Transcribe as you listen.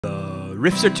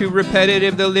riffs are too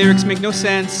repetitive, the lyrics make no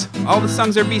sense. All the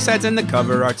songs are B-sides and the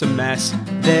cover art's a mess.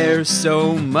 There's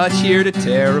so much here to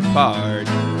tear apart.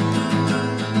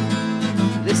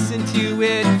 Listen to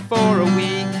it for a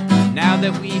week, now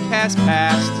that week has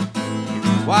passed.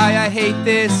 It's Why I Hate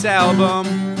This Album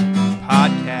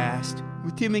podcast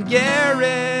with Tim and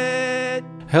Garrett.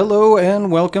 Hello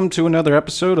and welcome to another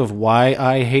episode of Why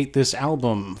I Hate This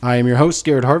Album. I am your host,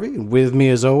 Garrett Harvey. With me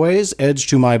as always, edge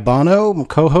to my Bono,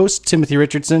 co-host Timothy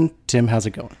Richardson. Tim, how's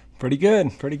it going? Pretty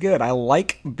good. I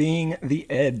like being the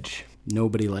edge.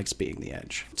 Nobody likes being the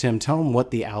edge. Tim, tell them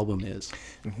what the album is.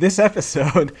 This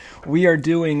episode, we are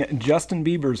doing Justin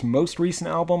Bieber's most recent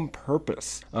album,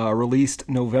 Purpose, released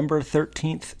November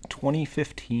 13th,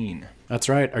 2015. That's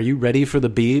right. Are you ready for the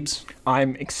Biebs?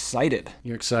 I'm excited.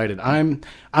 You're excited. I'm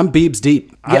Biebs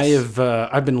deep. Yes.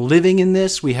 I've been living in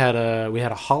this. We had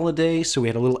a holiday, so we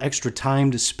had a little extra time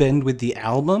to spend with the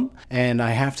album, and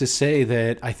I have to say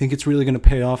that I think it's really going to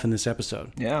pay off in this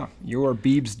episode. Yeah, you're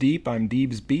Biebs deep. I'm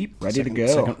Biebs beep. Ready to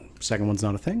go. Second one's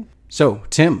not a thing. So,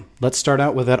 Tim, let's start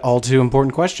out with that all too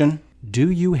important question.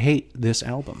 Do you hate this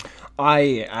album?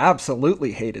 I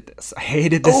absolutely hated this. I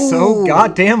hated this so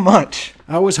goddamn much.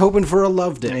 I was hoping for a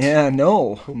loved it. Yeah,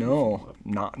 no.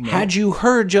 Had you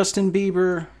heard Justin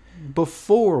Bieber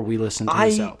before we listened to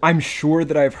this album? I'm sure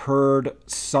that I've heard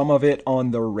some of it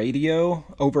on the radio,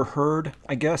 overheard,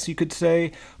 I guess you could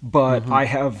say, but I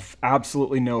have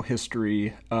absolutely no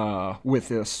history with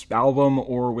this album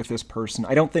or with this person.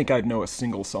 I don't think I'd know a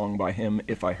single song by him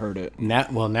if I heard it.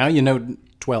 Now you know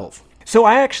 12. So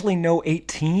I actually know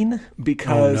 18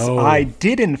 because I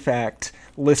did, in fact,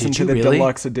 listen to the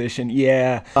deluxe edition.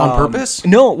 Yeah. On purpose?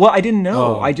 No, well, I didn't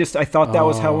know. I thought that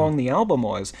was how long the album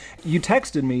was. You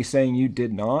texted me saying you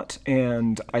did not,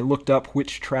 and I looked up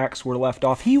which tracks were left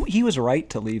off. He was right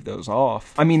to leave those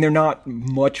off. I mean, they're not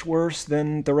much worse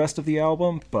than the rest of the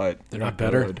album, but they're not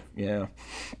better. Good. Yeah.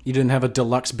 You didn't have a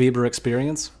deluxe Bieber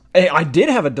experience? I did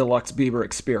have a deluxe Bieber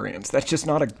experience. That's just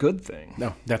not a good thing.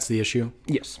 No, that's the issue?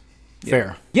 Yes.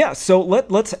 Fair. Yeah, so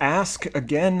let's ask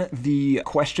again the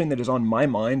question that is on my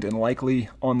mind and likely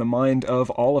on the mind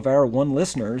of all of our one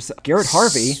listeners. Garrett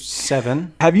Harvey.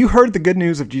 7. Have you heard the good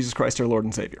news of Jesus Christ our Lord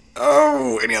and Savior?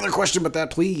 Oh, any other question but that,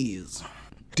 please?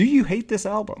 Do you hate this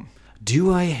album?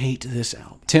 Do I hate this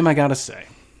album? Tim, I gotta say,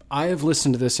 I have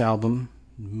listened to this album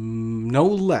no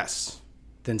less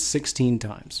than 16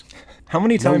 times. How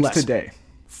many times today?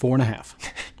 4.5.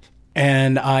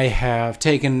 And I have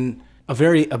taken a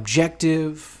very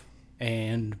objective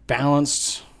and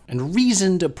balanced and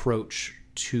reasoned approach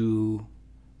to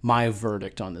my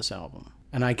verdict on this album.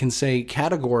 And I can say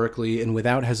categorically and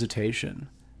without hesitation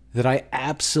that I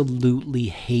absolutely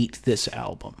hate this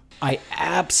album. I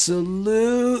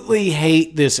absolutely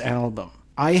hate this album.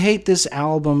 I hate this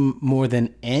album more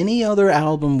than any other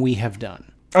album we have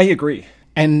done. I agree.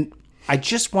 And I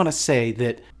just want to say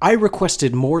that I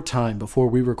requested more time before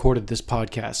we recorded this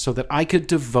podcast so that I could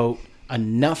devote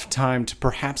enough time to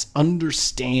perhaps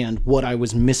understand what I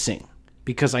was missing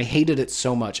because I hated it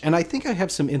so much. And I think I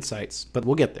have some insights, but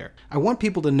we'll get there. I want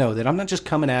people to know that I'm not just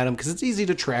coming at him because it's easy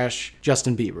to trash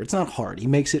Justin Bieber. It's not hard. He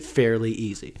makes it fairly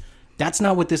easy. That's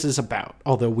not what this is about,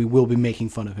 although we will be making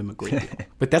fun of him a great deal.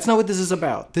 But that's not what this is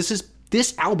about.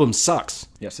 This album sucks.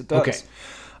 Yes, it does. Okay.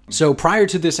 So prior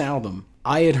to this album,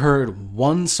 I had heard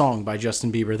one song by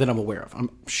Justin Bieber that I'm aware of.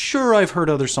 I'm sure I've heard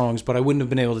other songs, but I wouldn't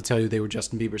have been able to tell you they were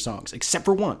Justin Bieber songs, except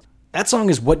for one. That song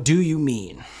is What Do You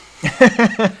Mean?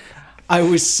 I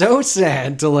was so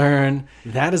sad to learn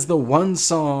that is the one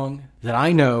song that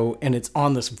I know, and it's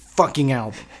on this fucking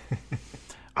album.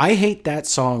 I hate that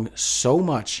song so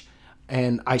much,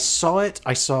 and I saw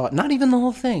not even the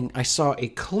whole thing, I saw a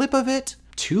clip of it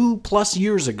 2+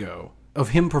 years ago of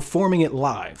him performing it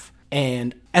live.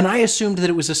 And I assumed that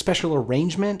it was a special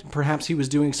arrangement. Perhaps he was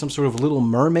doing some sort of Little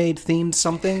Mermaid themed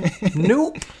something.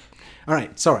 Nope. All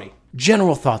right, sorry.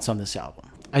 General thoughts on this album.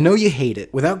 I know you hate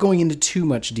it. Without going into too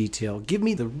much detail, give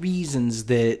me the reasons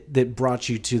that brought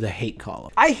you to the hate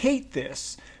column. I hate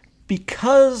this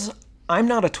because I'm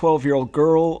not a 12-year-old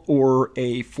girl or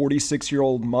a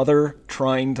 46-year-old mother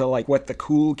trying to like what the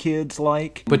cool kids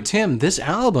like. But Tim, this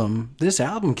album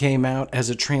came out as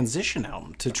a transition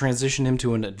album to transition him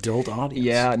to an adult audience.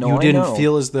 Yeah, no, you I didn't know.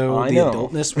 feel as though I the know.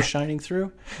 adultness was shining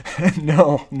through?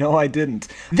 No, I didn't.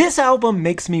 This album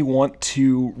makes me want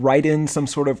to write in some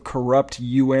sort of corrupt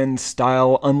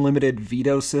UN-style unlimited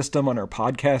veto system on our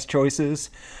podcast choices.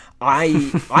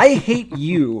 I hate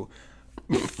you.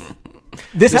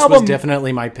 This album was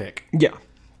definitely my pick. Yeah.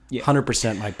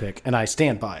 100% my pick, and I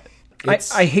stand by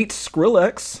it. I hate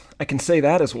Skrillex. I can say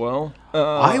that as well.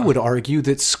 I would argue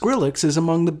that Skrillex is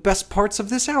among the best parts of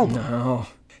this album. No.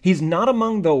 He's not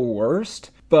among the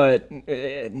worst, but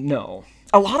no.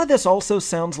 A lot of this also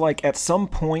sounds like at some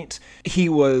point he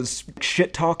was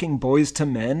shit-talking Boys to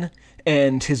Men,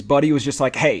 and his buddy was just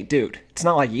like, hey, dude, it's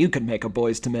not like you could make a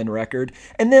Boys to Men record.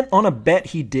 And then on a bet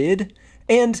he did,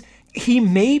 and he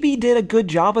maybe did a good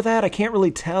job of that. I can't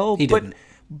really tell. He didn't.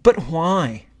 But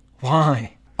why?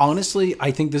 Why? Honestly,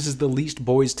 I think this is the least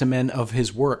Boys to Men of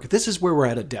his work. This is where we're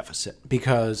at a deficit,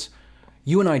 because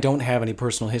you and I don't have any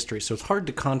personal history, so it's hard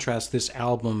to contrast this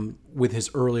album with his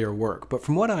earlier work. But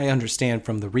from what I understand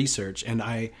from the research, and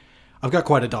I've got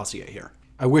quite a dossier here.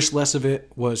 I wish less of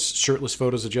it was shirtless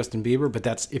photos of Justin Bieber, but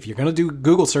that's, if you're going to do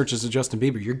Google searches of Justin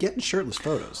Bieber, you're getting shirtless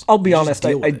photos. I'll be honest,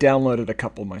 I downloaded a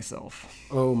couple myself.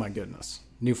 Oh my goodness.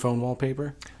 New phone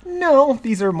wallpaper? No,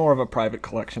 these are more of a private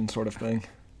collection sort of thing.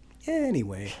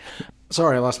 Anyway.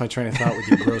 Sorry, I lost my train of thought with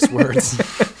your gross words.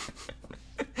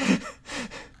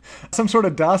 Some sort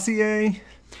of dossier?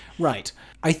 Right.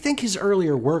 I think his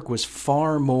earlier work was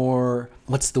far more,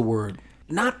 what's the word?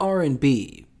 Not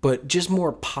R&B, but just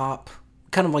more pop,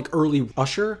 kind of like early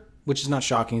Usher, which is not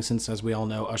shocking since, as we all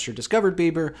know, Usher discovered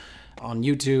Bieber on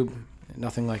YouTube.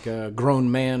 Nothing like a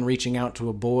grown man reaching out to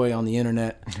a boy on the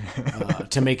internet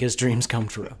to make his dreams come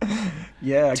true.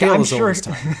 Yeah, I'm sure.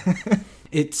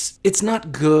 It's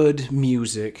not good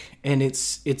music, and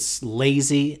it's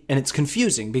lazy, and it's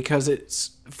confusing because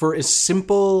it's, for as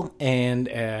simple and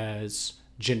as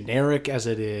generic as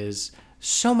it is,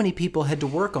 so many people had to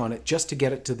work on it just to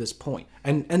get it to this point.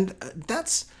 And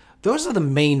those are the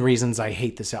main reasons I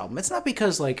hate this album. It's not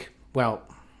because,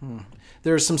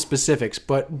 there are some specifics,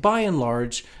 but by and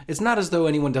large, it's not as though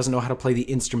anyone doesn't know how to play the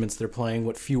instruments they're playing,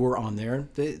 what few are on there.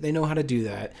 They know how to do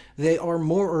that. They are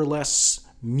more or less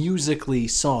musically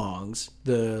songs.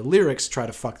 The lyrics try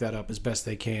to fuck that up as best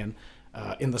they can.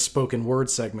 In the spoken word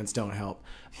segments don't help.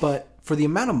 But for the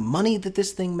amount of money that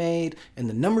this thing made, and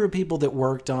the number of people that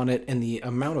worked on it, and the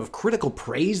amount of critical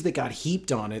praise that got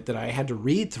heaped on it that I had to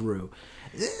read through,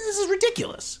 this is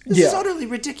ridiculous. This is utterly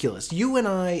ridiculous. You and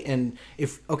I, and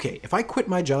if I quit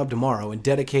my job tomorrow and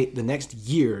dedicate the next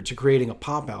year to creating a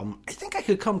pop album, I think I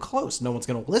could come close. No one's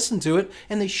going to listen to it,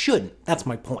 and they shouldn't. That's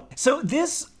my point. So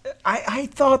this, I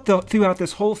thought throughout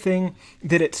this whole thing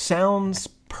that it sounds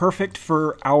perfect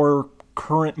for our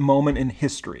current moment in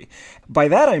history. By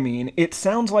that I mean, it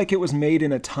sounds like it was made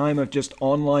in a time of just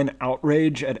online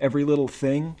outrage at every little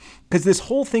thing, because this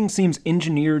whole thing seems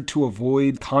engineered to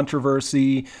avoid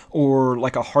controversy or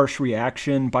like a harsh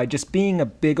reaction by just being a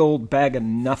big old bag of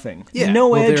nothing. Yeah.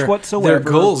 No edge whatsoever.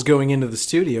 Their goals going into the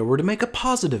studio were to make a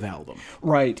positive album.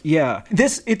 Right, yeah.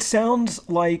 It sounds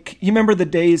like, you remember the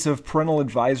days of parental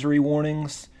advisory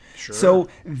warnings? Sure. So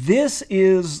this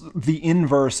is the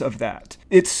inverse of that.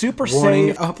 It's super Warning,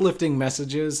 safe. uplifting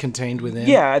messages contained within.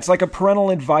 Yeah, it's like a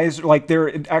parental advisor. Like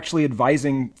they're actually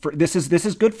advising for this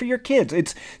is good for your kids.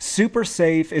 It's super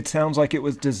safe. It sounds like it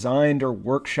was designed or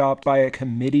workshopped by a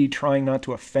committee trying not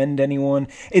to offend anyone.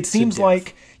 It seems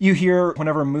like you hear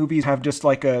whenever movies have just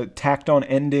like a tacked on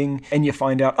ending, and you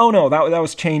find out, oh no, that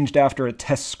was changed after a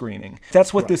test screening.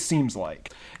 That's what this seems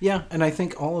like. Yeah, and I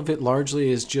think all of it largely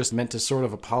is just meant to sort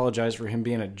of apologize for him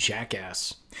being a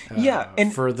jackass.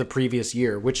 And for the previous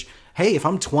year, which, hey, if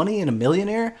I'm 20 and a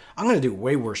millionaire, I'm going to do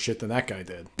way worse shit than that guy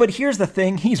did. But here's the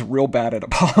thing, he's real bad at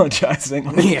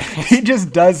apologizing. Yeah. He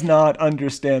just does not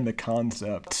understand the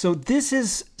concept. So this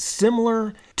is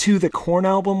similar to the Korn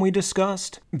album we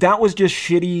discussed. That was just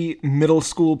shitty middle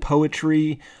school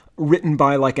poetry written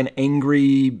by like an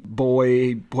angry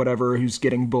boy, whatever, who's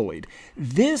getting bullied.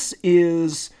 This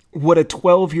is what a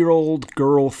 12-year-old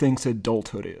girl thinks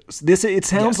adulthood is. It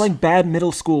sounds like bad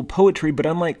middle school poetry, but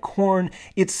unlike Korn,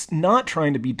 it's not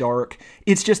trying to be dark.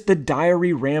 It's just the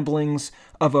diary ramblings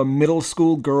of a middle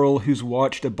school girl who's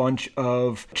watched a bunch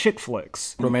of chick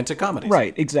flicks. Romantic comedies.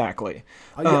 Right, exactly.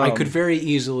 I could very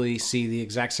easily see the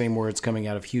exact same words coming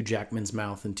out of Hugh Jackman's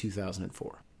mouth in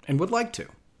 2004, and would like to.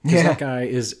 Because that guy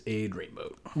is a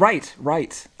dreamboat.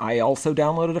 Right. I also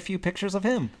downloaded a few pictures of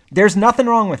him. There's nothing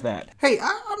wrong with that. Hey,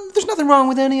 there's nothing wrong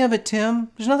with any of it,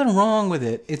 Tim. There's nothing wrong with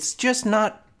it. It's just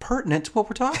not pertinent to what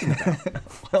we're talking about.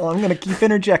 Well, I'm going to keep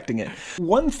interjecting it.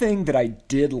 One thing that I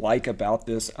did like about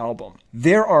this album,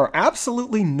 there are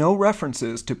absolutely no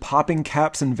references to popping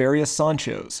caps and various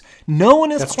Sanchos. No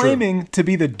one is claiming to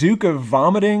be the Duke of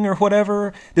Vomiting or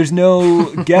whatever. There's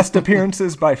no guest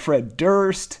appearances by Fred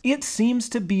Durst. It seems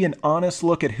to be an honest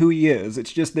look at who he is.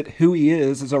 It's just that who he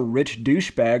is a rich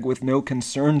douchebag with no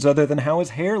concerns other than how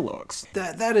his hair looks.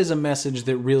 That is a message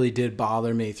that really did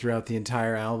bother me throughout the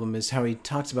entire album, is how he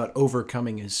talks about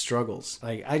overcoming his struggles.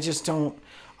 Like, I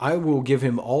I will give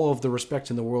him all of the respect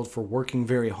in the world for working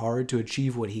very hard to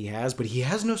achieve what he has, but he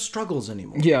has no struggles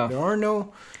anymore. Yeah. There are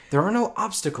no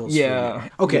obstacles. Yeah. For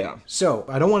him. Okay. Yeah. So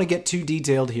I don't want to get too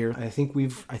detailed here. I think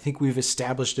we've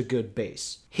established a good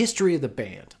base. History of the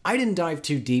band. I didn't dive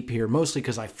too deep here, mostly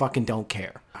because I fucking don't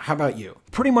care. How about you?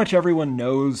 Pretty much everyone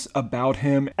knows about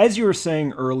him. As you were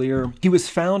saying earlier, he was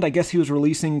found, I guess he was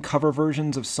releasing cover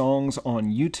versions of songs on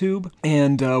YouTube,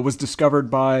 and was discovered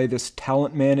by this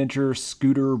talent manager,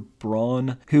 Scooter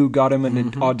Braun, who got him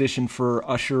an audition for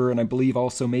Usher, and I believe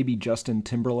also maybe Justin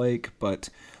Timberlake, but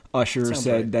Usher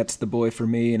said, right, that's the boy for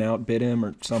me, and outbid him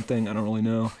or something. I don't really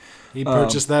know. He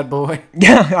purchased that boy?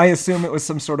 Yeah, I assume it was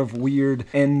some sort of weird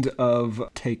end of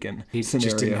Taken scenario.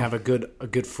 Just didn't have a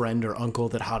good friend or uncle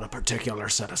that had a particular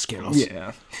set of skills.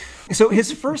 Yeah. So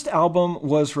his first album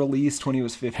was released when he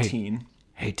was 15.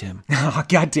 Hey, Tim. Oh,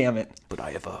 God damn it. But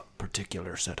I have a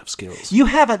particular set of skills. You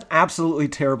have an absolutely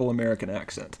terrible American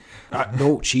accent.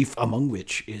 No, chief among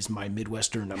which is my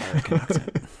Midwestern American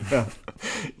accent.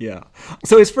 Yeah.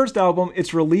 So his first album,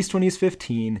 it's released when he's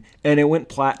 15, and it went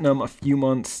platinum a few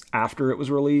months after it was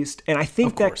released. And I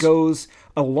think that goes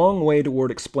a long way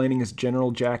toward explaining his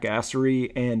general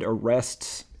jackassery and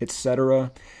arrests,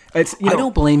 etc. I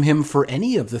don't blame him for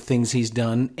any of the things he's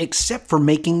done, except for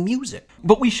making music.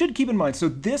 But we should keep in mind, so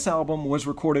this album was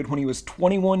recorded when he was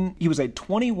 21. He was a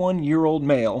 21-year-old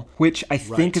male, which I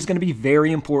think is going to be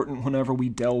very important whenever we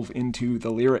delve into the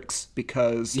lyrics,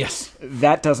 because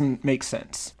that doesn't make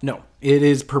sense. No, it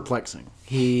is perplexing.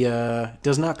 He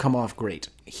does not come off great.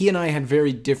 He and I had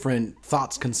very different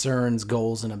thoughts, concerns,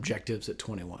 goals, and objectives at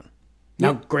 21.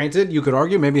 Now, granted, you could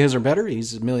argue maybe his are better.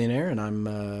 He's a millionaire, and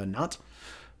I'm not.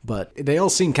 But they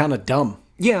all seem kind of dumb.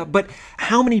 Yeah, but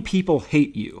how many people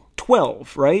hate you?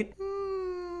 12, right?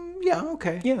 Yeah,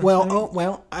 okay. Yeah.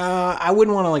 I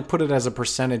wouldn't want to put it as a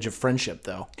percentage of friendship,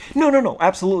 though. No,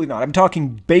 absolutely not. I'm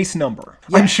talking base number.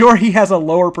 Yeah. I'm sure he has a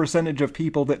lower percentage of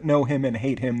people that know him and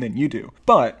hate him than you do.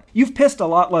 But you've pissed a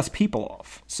lot less people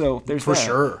off. So there's For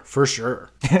sure.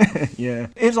 Yeah.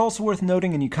 It's also worth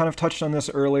noting, and you kind of touched on this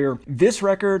earlier, this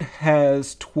record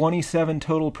has 27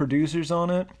 total producers on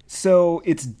it. So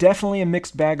it's definitely a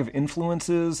mixed bag of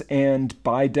influences, and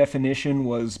by definition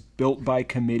was built by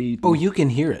committee. Oh, you can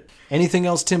hear it. Anything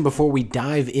else, Tim, before we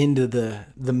dive into the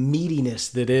meatiness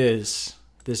that is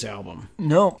this album?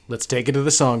 No. Let's take it to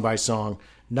the song by song.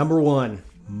 Number 1,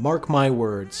 Mark My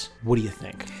Words. What do you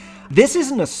think? This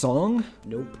isn't a song.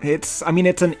 Nope. It's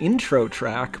an intro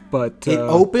track, but... It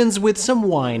opens with some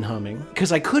whine humming,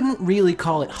 because I couldn't really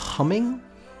call it humming,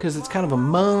 because it's kind of a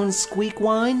moan, squeak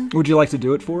whine. Would you like to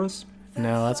do it for us?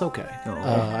 No, that's okay.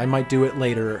 I might do it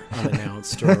later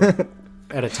unannounced, or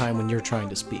at a time when you're trying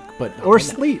to speak. Or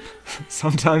sleep.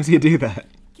 Sometimes you do that.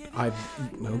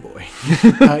 Oh boy.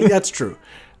 That's true.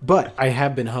 But I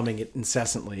have been humming it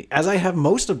incessantly, as I have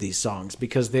most of these songs,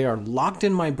 because they are locked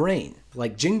in my brain,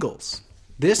 like jingles.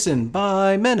 This and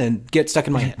by men, and get stuck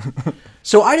in my head.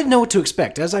 So I didn't know what to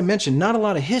expect. As I mentioned, not a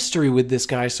lot of history with this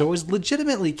guy, so I was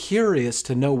legitimately curious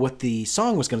to know what the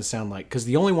song was going to sound like, because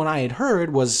the only one I had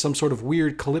heard was some sort of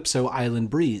weird Calypso Island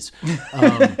breeze.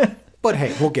 But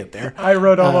hey, we'll get there. I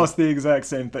wrote almost the exact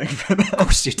same thing for that. Of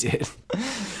course you did.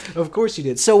 Of course you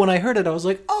did. So when I heard it, I was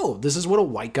like, oh, this is what a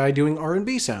white guy doing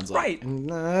R&B sounds like. Right. And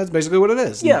that's basically what it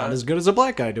is. Yeah. Not as good as a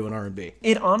black guy doing R&B.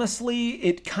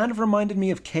 It kind of reminded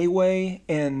me of K-Way,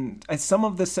 and some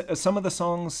of the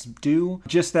songs do.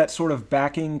 Just that sort of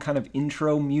backing kind of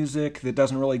intro music that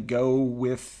doesn't really go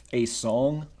with a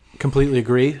song. Completely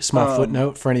agree. Small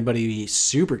footnote for anybody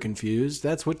super confused.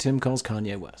 That's what Tim calls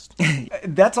Kanye West.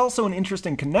 That's also an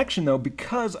interesting connection, though,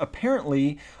 because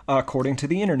apparently, according to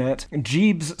the internet,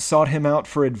 Jeebs sought him out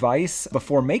for advice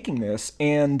before making this,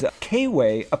 and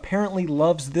K-Way apparently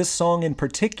loves this song in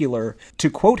particular,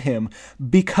 to quote him,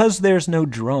 because there's no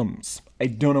drums. I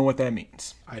don't know what that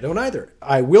means. I don't either.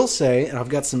 I will say, and I've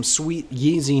got some sweet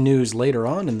Yeezy news later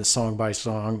on in the song by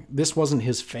song, this wasn't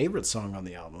his favorite song on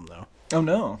the album, though. Oh,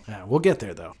 no. Yeah, we'll get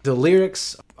there, though. The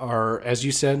lyrics are, as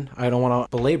you said, I don't want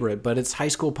to belabor it, but it's high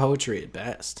school poetry at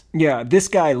best. Yeah, this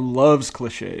guy loves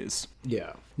cliches.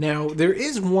 Yeah. Now, there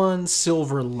is one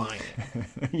silver lining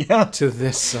to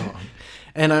this song.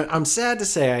 And I'm sad to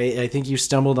say, I think you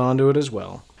stumbled onto it as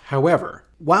well. However,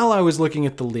 while I was looking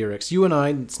at the lyrics, you and I,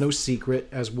 it's no secret,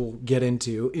 as we'll get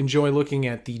into, enjoy looking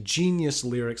at the Genius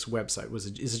Lyrics website.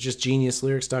 Is it just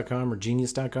geniuslyrics.com or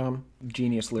genius.com?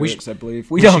 Genius Lyrics, I believe.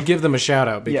 We should give them a shout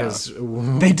out because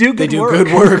they do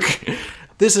good work.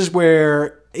 This is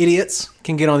where idiots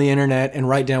can get on the internet and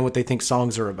write down what they think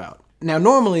songs are about. Now,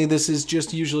 normally this is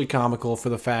just usually comical for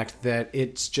the fact that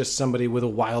it's just somebody with a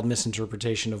wild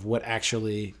misinterpretation of what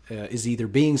actually is either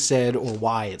being said or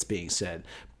why it's being said.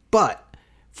 But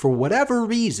for whatever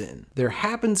reason, there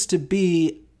happens to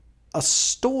be a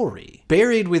story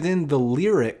buried within the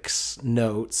lyrics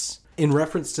notes in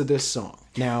reference to this song.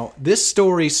 Now, this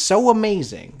story's so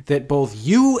amazing that both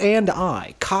you and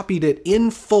I copied it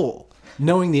in full,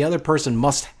 knowing the other person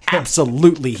must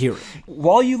absolutely hear it.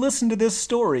 While you listen to this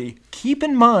story, keep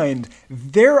in mind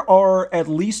there are at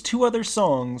least 2 other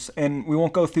songs, and we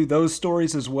won't go through those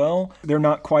stories as well. They're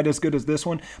not quite as good as this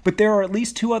one, but there are at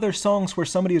least 2 other songs where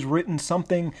somebody has written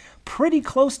something pretty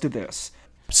close to this.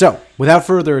 So, without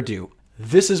further ado,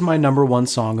 this is my number 1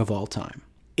 song of all time.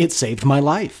 It saved my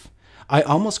life. I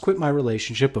almost quit my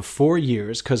relationship of 4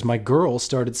 years because my girl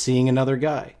started seeing another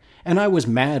guy, and I was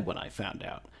mad when I found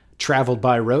out. Traveled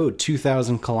by road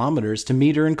 2,000 kilometers to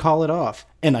meet her and call it off.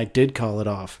 And I did call it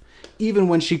off, even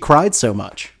when she cried so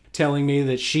much, telling me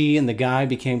that she and the guy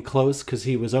became close because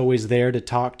he was always there to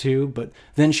talk to, but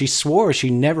then she swore she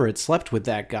never had slept with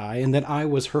that guy and that I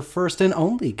was her first and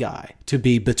only guy to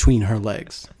be between her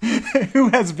legs. Who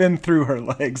has been through her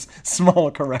legs? Small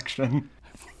correction.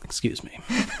 Excuse me.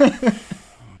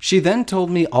 She then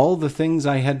told me all the things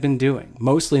I had been doing,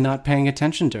 mostly not paying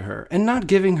attention to her and not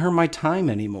giving her my time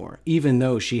anymore, even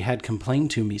though she had complained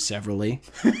to me severally.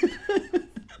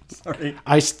 Sorry.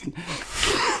 I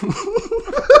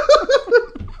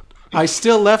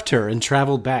still left her and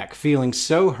traveled back, feeling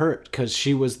so hurt because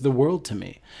she was the world to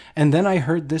me. And then I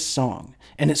heard this song,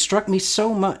 and it struck me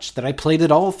so much that I played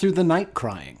it all through the night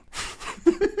crying.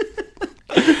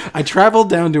 I traveled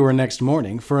down to her next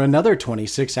morning for another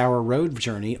 26-hour road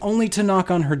journey, only to knock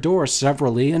on her door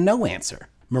severally and no answer.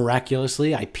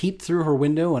 Miraculously, I peeped through her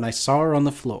window and I saw her on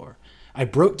the floor. I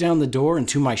broke down the door, and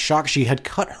to my shock, she had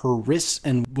cut her wrists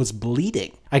and was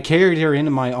bleeding. I carried her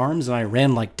into my arms and I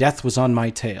ran like death was on my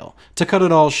tail. To cut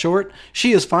it all short,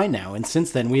 she is fine now, and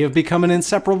since then we have become an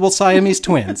inseparable Siamese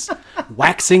twins,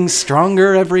 waxing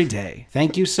stronger every day.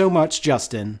 Thank you so much,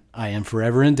 Justin. I am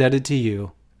forever indebted to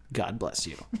you. God bless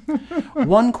you.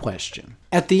 One question.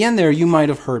 At the end there, you might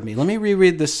have heard me. Let me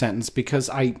reread this sentence because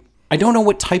I don't know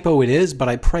what typo it is, but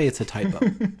I pray it's a typo.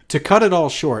 To cut it all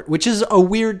short, which is a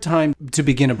weird time to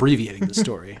begin abbreviating the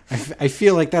story. I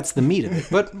feel like that's the meat of it,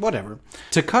 but whatever.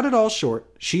 To cut it all short,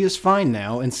 she is fine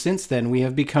now, and since then we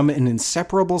have become an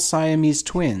inseparable Siamese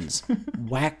twins,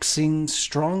 waxing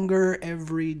stronger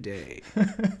every day.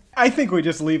 I think we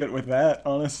just leave it with that,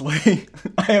 honestly.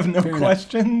 I have no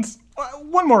questions.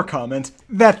 One more comment.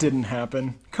 That didn't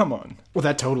happen. Come on. Well,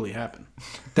 that totally happened.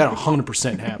 That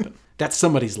 100% happened. That's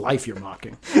somebody's life you're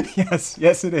mocking.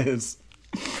 Yes, it is.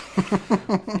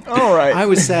 All right. I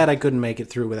was sad I couldn't make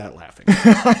it through without laughing.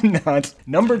 I'm not.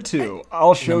 Number 2.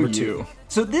 I'll show Number you. 2.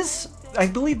 So this, I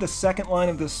believe the second line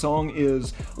of this song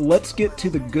is, let's get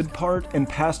to the good part and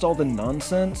past all the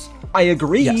nonsense. I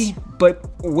agree, Yes. but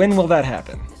when will that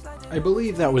happen? I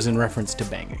believe that was in reference to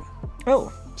banging.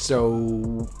 Oh.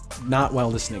 So, not while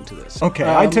listening to this. Okay,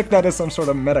 I took that as some sort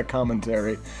of meta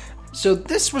commentary. So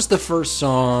this was the first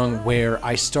song where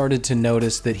I started to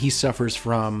notice that he suffers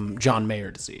from John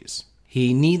Mayer disease.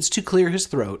 He needs to clear his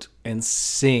throat and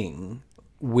sing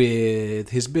with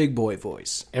his big boy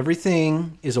voice.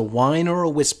 Everything is a whine or a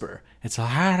whisper. It's a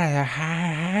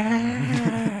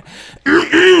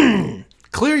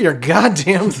clear your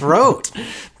goddamn throat.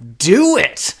 Do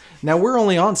it. Now, we're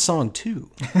only on song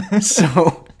 2.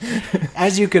 So,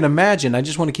 as you can imagine, I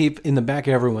just want to keep in the back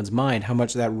of everyone's mind how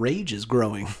much that rage is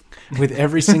growing with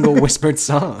every single whispered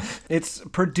song. It's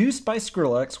produced by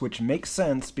Skrillex, which makes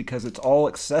sense because it's all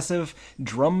excessive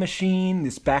drum machine,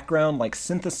 this background like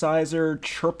synthesizer,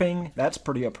 chirping. That's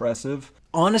pretty oppressive.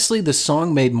 Honestly, the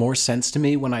song made more sense to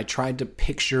me when I tried to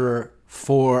picture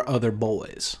 4 other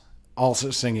boys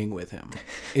also singing with him.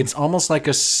 It's almost like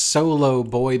a solo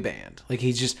boy band. Like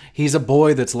he's a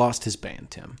boy that's lost his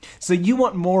band, Tim. So you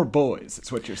want more boys,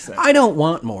 is what you're saying. I don't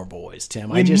want more boys,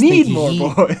 Tim. I just need think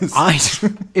more boys.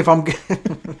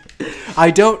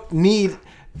 I don't need.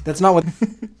 That's not what.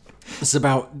 It's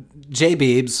about J.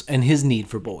 Biebs and his need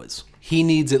for boys. He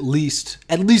needs at least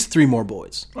 3 more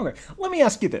boys. Okay, let me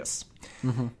ask you this.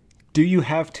 Mm-hmm. Do you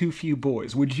have too few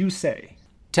boys, would you say?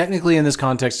 Technically, in this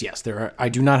context, yes. I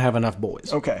do not have enough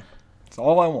boys. Okay, that's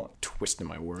all I want. Twisting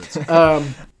my words.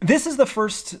 This is the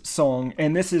first song,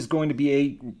 and this is going to be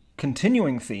a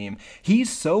continuing theme. He's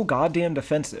so goddamn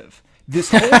defensive.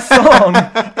 This whole song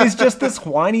is just this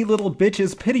whiny little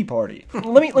bitch's pity party.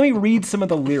 Let me read some of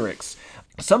the lyrics.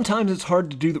 Sometimes it's hard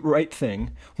to do the right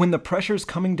thing when the pressure's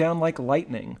coming down like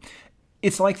lightning.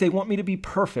 It's like they want me to be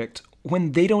perfect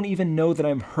when they don't even know that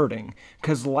I'm hurting.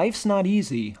 'Cause life's not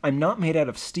easy. I'm not made out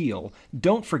of steel.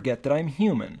 Don't forget that I'm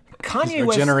human. Kanye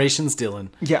West... Generation's Dylan.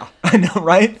 Yeah, I know,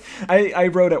 right? I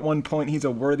wrote at one point he's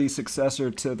a worthy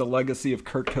successor to the legacy of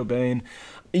Kurt Cobain.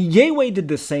 Ye did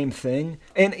the same thing,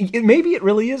 and maybe it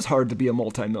really is hard to be a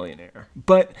multimillionaire,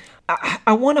 but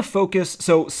I want to focus,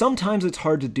 so sometimes it's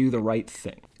hard to do the right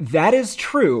thing. That is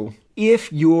true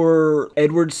if you're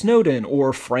Edward Snowden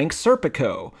or Frank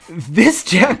Serpico. This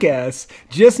jackass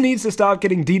just needs to stop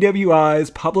getting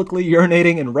DWIs, publicly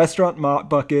urinating in restaurant mop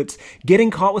buckets,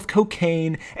 getting caught with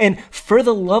cocaine, and for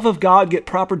the love of God, get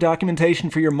proper documentation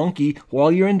for your monkey while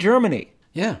you're in Germany.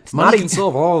 Yeah, money can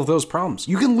solve all of those problems.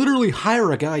 You can literally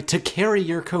hire a guy to carry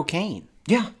your cocaine.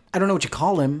 Yeah. I don't know what you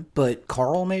call him, but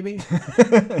Carl, maybe?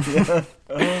 Yeah.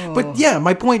 But yeah,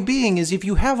 my point being is if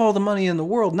you have all the money in the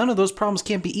world, none of those problems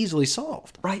can't be easily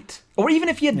solved. Right. Or even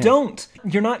if you don't,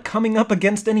 you're not coming up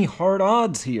against any hard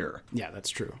odds here. Yeah, that's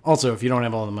true. Also, if you don't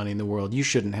have all the money in the world, you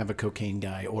shouldn't have a cocaine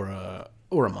guy or a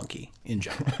monkey in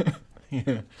general.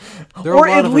 Yeah. There are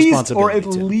a lot of responsibility, or at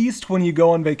least when you go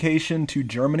on vacation to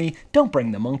Germany, don't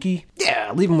bring the monkey.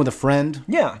 Yeah, leave him with a friend.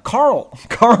 Yeah, Carl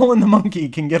and the monkey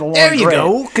can get along. There you great.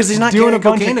 go, because he's not doing doing a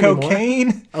bunch cocaine of cocaine.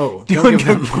 Anymore. Oh, don't give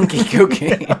him monkey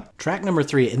cocaine. Track number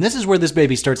 3, and this is where this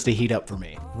baby starts to heat up for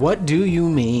me. What do you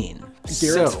mean?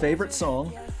 Garrett's favorite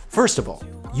song. First of all,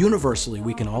 universally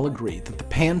we can all agree that the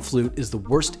pan flute is the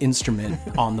worst instrument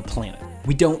on the planet.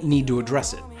 We don't need to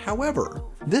address it. However,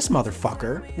 this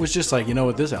motherfucker was just like, you know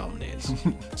what this album needs.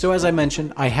 So as I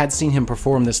mentioned, I had seen him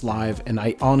perform this live, and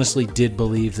I honestly did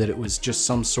believe that it was just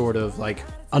some sort of like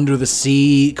under the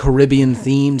sea, Caribbean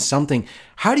themed something.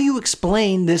 How do you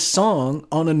explain this song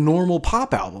on a normal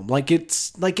pop album? Like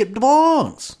it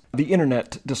belongs. The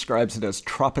internet describes it as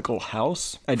tropical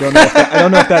house. I don't know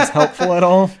if that's helpful at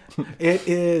all. It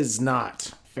is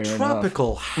not. Fair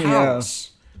tropical enough. house.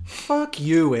 Yeah. Fuck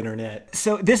you, internet.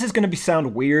 So this is going to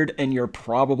sound weird, and you're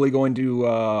probably going to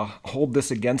hold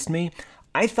this against me.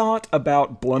 I thought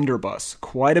about Blunderbuss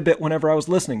quite a bit whenever I was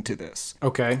listening to this.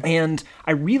 Okay. And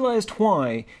I realized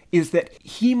why is that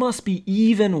he must be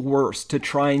even worse to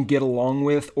try and get along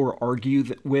with or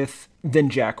argue with than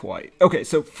Jack White. Okay,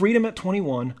 so Freedom at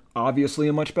 21, obviously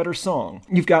a much better song.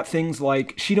 You've got things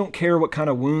like, she don't care what kind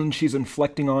of wound she's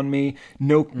inflicting on me,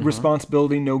 no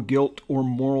responsibility, no guilt or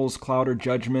morals, cloud or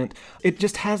judgment. It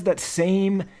just has that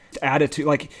same attitude,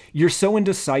 like you're so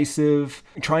indecisive,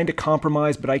 trying to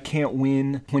compromise, but I can't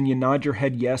win. When you nod your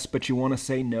head yes, but you want to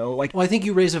say no. Like, well, I think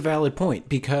you raise a valid point,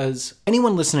 because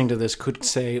anyone listening to this could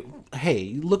say,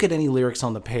 hey, look at any lyrics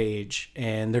on the page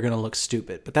and they're going to look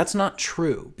stupid. But that's not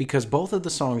true, because both of the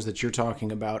songs that you're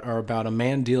talking about are about a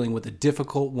man dealing with a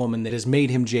difficult woman that has made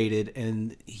him jaded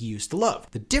and he used to love.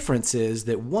 The difference is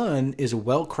that one is a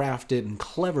well-crafted and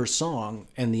clever song,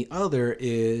 and the other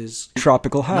is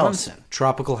Tropical House. Nonsense.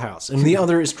 Tropical House. And the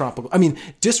other is Tropical... I mean,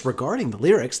 disregarding the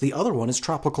lyrics, the other one is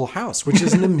Tropical House, which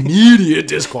is an immediate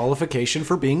disqualification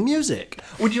for being music.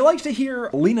 Would you like to hear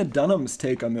Lena Dunham's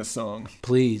take on this song?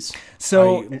 Please.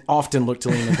 So I often look to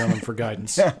Lena Dunham for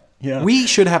guidance. Yeah. We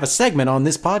should have a segment on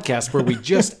this podcast where we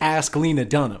just ask Lena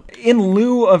Dunham. In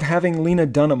lieu of having Lena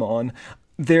Dunham on,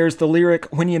 there's the lyric,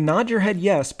 when you nod your head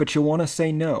yes, but you want to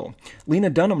say no.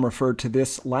 Lena Dunham referred to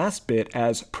this last bit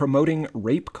as promoting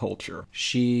rape culture.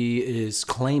 She is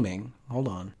claiming, hold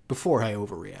on, before I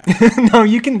overreact. No,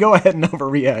 you can go ahead and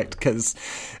overreact, because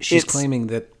she's claiming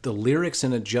that the lyrics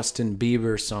in a Justin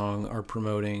Bieber song are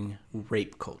promoting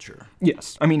rape culture.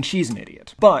 Yes. I mean, she's an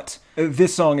idiot. But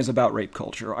this song is about rape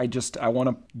culture. I want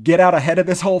to get out ahead of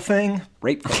this whole thing.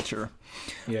 Rape culture.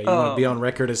 Yeah, you want to be on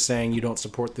record as saying you don't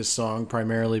support this song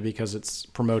primarily because it's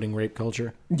promoting rape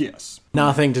culture? Yes.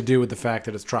 Nothing to do with the fact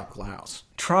that it's Tropical House.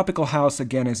 Tropical House,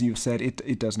 again, as you've said,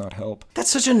 it does not help.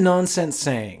 That's such a nonsense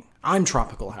saying. I'm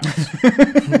Tropical House.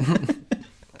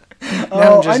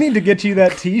 I need to get you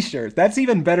that t-shirt. That's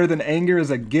even better than Anger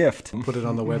is a Gift. Put it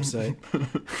on the website.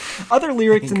 Other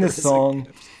lyrics in this song.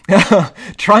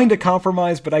 Trying to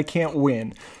compromise, but I can't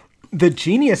win. The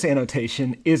Genius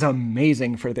annotation is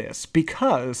amazing for this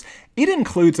because it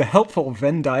includes a helpful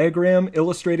Venn diagram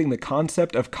illustrating the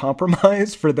concept of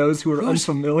compromise for those who are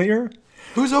unfamiliar.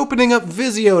 Who's opening up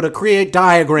Vizio to create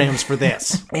diagrams for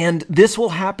this? And this will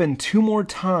happen 2 more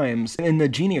times in the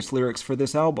Genius lyrics for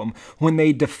this album when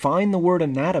they define the word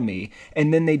anatomy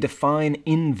and then they define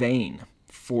in vain.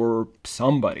 for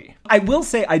somebody. I will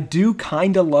say I do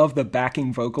kind of love the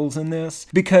backing vocals in this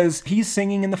because he's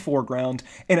singing in the foreground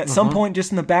and at some point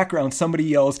just in the background somebody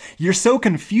yells, "You're so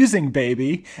confusing,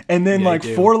 baby." And then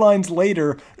 4 lines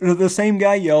later, the same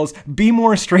guy yells, "Be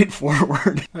more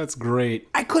straightforward." That's great.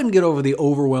 I couldn't get over the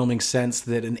overwhelming sense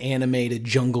that an animated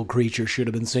jungle creature should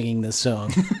have been singing this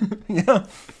song. Yeah.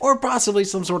 Or possibly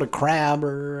some sort of crab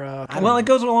or... It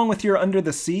goes along with your under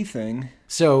the sea thing.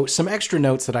 So, some extra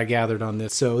notes that I gathered on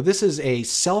this. So, this is a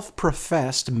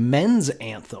self-professed men's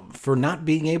anthem for not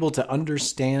being able to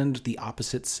understand the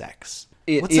opposite sex.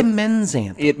 What's a men's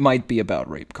anthem? It might be about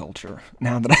rape culture,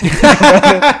 now that I think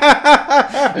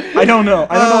about it. I don't know.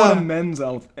 I don't know what a men's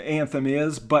anthem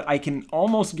is, but I can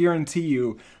almost guarantee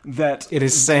you that... It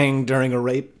is sang during a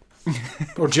rape?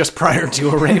 Or just prior to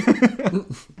a rape?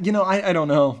 I don't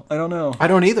know. I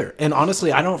don't either. And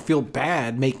honestly, I don't feel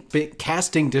bad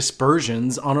casting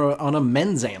dispersions on a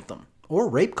men's anthem. Or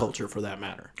rape culture, for that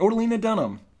matter. Or Lena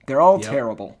Dunham. They're all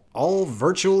terrible. All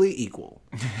virtually equal.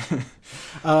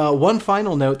 One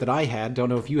final note that I had, don't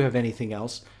know if you have anything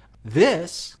else.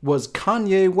 This was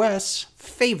Kanye West's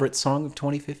favorite song of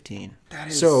 2015.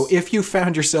 So if you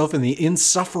found yourself in the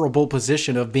insufferable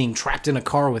position of being trapped in a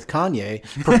car with Kanye,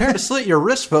 prepare to slit your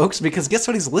wrist, folks, because guess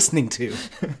what he's listening to?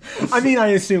 I mean, I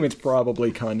assume it's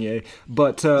probably Kanye,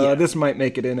 but this might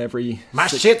make it in every... My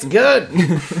shit's good!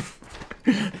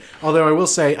 Although I will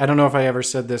say, I don't know if I ever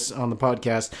said this on the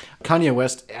podcast, Kanye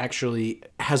West actually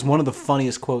has one of the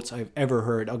funniest quotes I've ever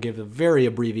heard. I'll give a very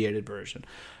abbreviated version.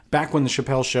 Back when the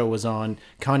Chappelle Show was on,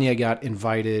 Kanye got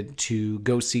invited to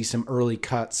go see some early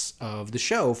cuts of the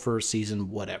show for season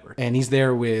whatever. And he's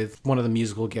there with one of the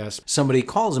musical guests. Somebody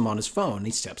calls him on his phone.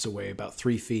 He steps away about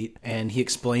 3 feet, and he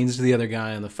explains to the other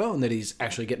guy on the phone that he's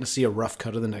actually getting to see a rough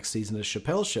cut of the next season of the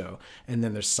Chappelle Show. And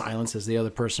then there's silence as the other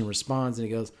person responds, and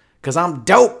he goes, "'Cause I'm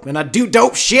dope, and I do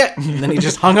dope shit." And then he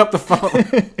just hung up the phone.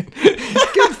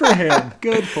 Good for him.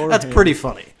 Good for him. That's pretty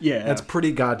funny. Yeah. That's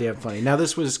pretty goddamn funny. Now,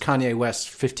 this was Kanye West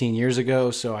 15 years ago,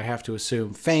 so I have to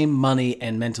assume fame, money,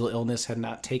 and mental illness had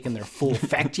not taken their full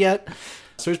effect yet.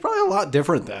 So he's probably a lot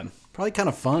different then. Probably kind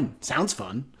of fun. Sounds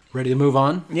fun. Ready to move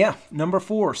on? Yeah. Number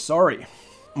 4. Sorry.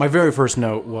 My very first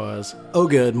note was, oh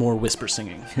good, more whisper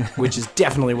singing, which is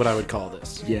definitely what I would call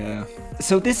this. Yeah.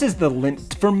 So this is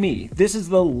for me, this is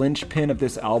the linchpin of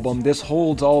this album. This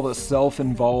holds all the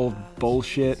self-involved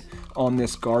bullshit on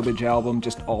this garbage album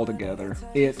just all together.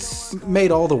 It's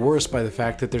made all the worse by the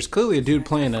fact that there's clearly a dude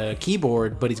playing a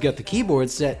keyboard, but he's got the keyboard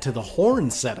set to the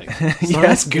horn setting. So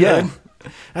that's good. Yeah.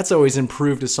 That's always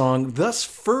improved a song, thus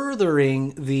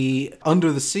furthering the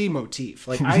under the sea motif.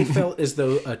 Like, I felt as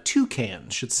though a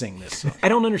toucan should sing this song. I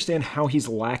don't understand how he's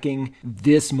lacking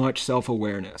this much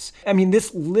self-awareness. I mean,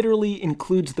 this literally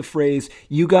includes the phrase,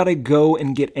 "You gotta go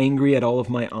and get angry at all of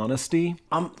my honesty."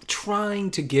 I'm trying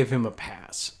to give him a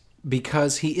pass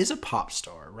because he is a pop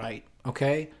star, right?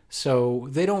 Okay? So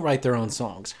they don't write their own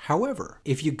songs. However,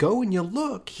 if you go and you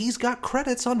look, he's got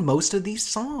credits on most of these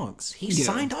songs. He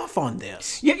signed off on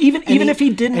this. Yeah, even if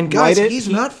he didn't and guys, write it, he's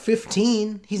not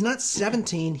 15. He's not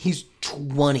 17. He's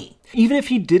 20. Even if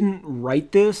he didn't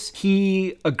write this,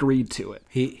 he agreed to it.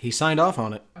 He signed off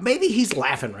on it. Maybe he's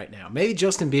laughing right now. Maybe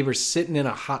Justin Bieber's sitting in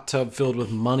a hot tub filled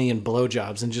with money and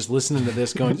blowjobs and just listening to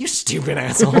this going, "You stupid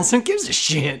assholes, who gives a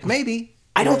shit?" Maybe.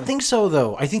 I don't think so,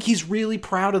 though. I think he's really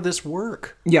proud of this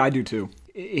work. Yeah, I do, too.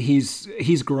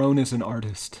 He's grown as an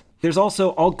artist. There's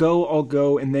also, I'll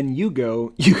go, and then you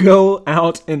go. You go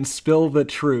out and spill the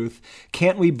truth.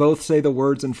 Can't we both say the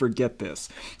words and forget this?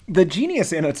 The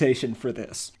genius annotation for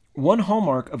this. One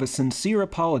hallmark of a sincere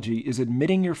apology is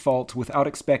admitting your fault without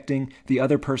expecting the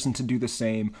other person to do the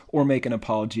same or make an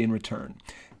apology in return.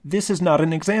 This is not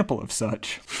an example of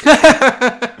such.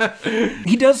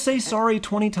 He does say sorry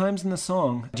 20 times in the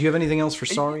song. Do you have anything else for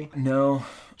sorry? No.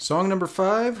 Song number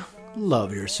 5,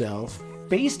 Love Yourself.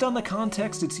 Based on the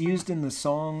context it's used in the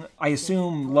song, I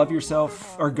assume love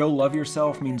yourself or go love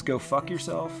yourself means go fuck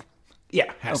yourself. Yeah,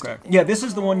 has to. Yeah, this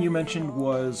is the one you mentioned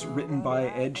was written by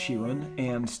Ed Sheeran,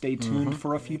 and stay tuned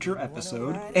for a future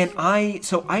episode. And I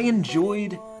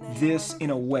enjoyed this in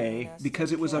a way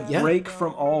because it was a break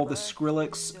from all the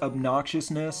Skrillex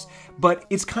obnoxiousness, but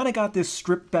it's kind of got this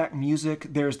stripped back music.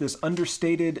 There's this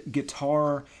understated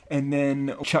guitar and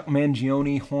then Chuck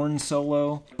Mangione horn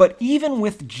solo. But even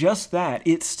with just that,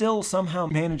 it still somehow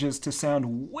manages to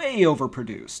sound way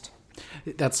overproduced.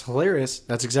 That's hilarious.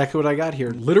 That's exactly what I got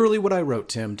here. Literally what I wrote,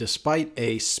 Tim. Despite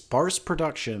a sparse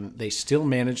production, they still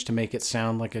managed to make it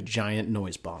sound like a giant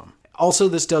noise bomb. Also,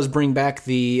 this does bring back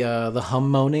the hum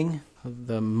moaning,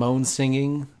 the moan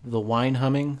singing, the whine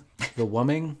humming, the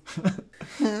wumming.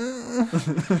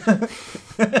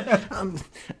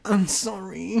 I'm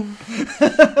sorry.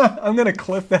 I'm gonna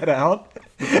clip that out,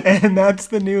 and that's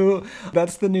the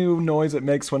new noise it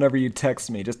makes whenever you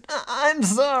text me. Just I'm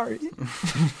sorry.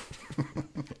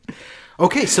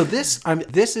 Okay, so this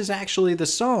is actually the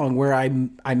song where I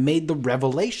made the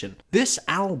revelation. This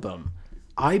album,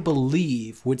 I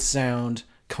believe, would sound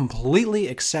completely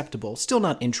acceptable, still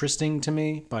not interesting to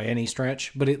me by any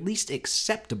stretch, but at least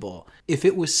acceptable if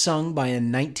it was sung by a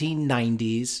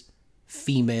 1990s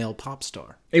female pop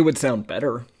star. It would sound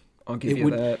better. I'll give you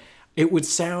that. It would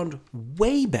sound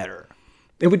way better.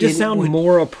 It would just sound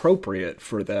more appropriate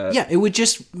for that. Yeah, it would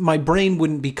just, my brain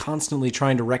wouldn't be constantly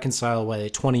trying to reconcile why a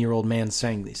 20-year-old man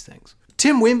sang these things.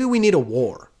 Tim, maybe we need a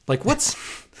war. Like, what's...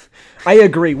 I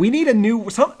agree. We need a new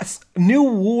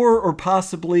war, or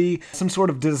possibly some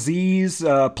sort of disease,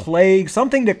 plague,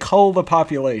 something to cull the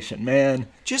population, man.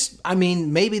 Just, I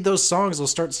mean, maybe those songs will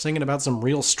start singing about some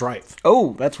real strife.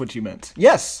 Oh, that's what you meant.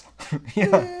 Yes.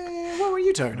 Yeah. What were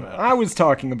you talking about? I was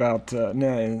talking about, I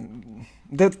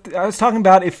was talking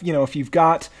about if you've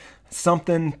got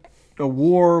something, a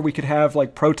war, we could have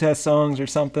like protest songs or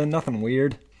something. Nothing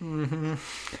weird.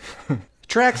 Mm-hmm.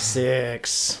 Track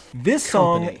 6. This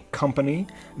song, Company,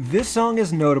 this song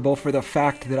is notable for the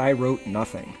fact that I wrote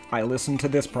nothing. I listened to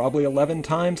this probably 11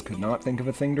 times, could not think of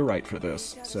a thing to write for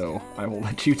this, so I will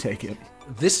let you take it.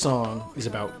 This song is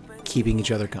about keeping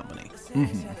each other company.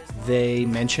 Mm-hmm. They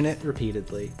mention it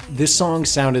repeatedly. This song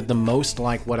sounded the most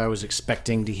like what I was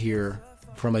expecting to hear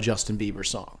from a Justin Bieber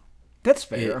song. That's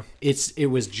fair. It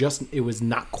was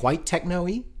not quite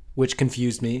techno-y, which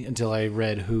confused me until I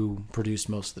read who produced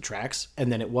most of the tracks.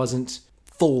 And then it wasn't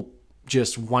full,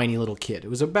 just whiny little kid. It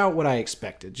was about what I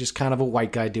expected, just kind of a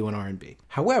white guy doing R&B.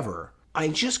 However, I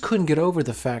just couldn't get over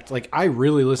the fact, like, I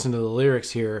really listened to the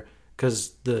lyrics here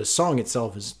because the song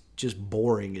itself is just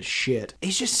boring as shit.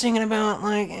 He's just singing about,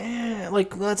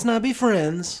 like, let's not be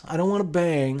friends. I don't want to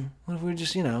bang. What if we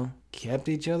just, kept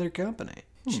each other company?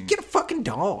 Just get a fucking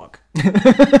dog.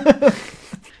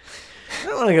 I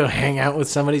don't want to go hang out with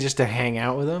somebody just to hang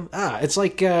out with them. It's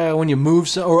like when you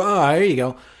move, there you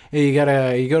go. You go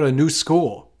to a new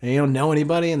school and you don't know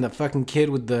anybody, and the fucking kid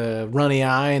with the runny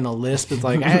eye and the lisp is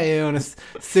like, hey, you want to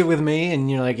sit with me?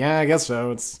 And you're like, yeah, I guess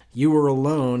so. You were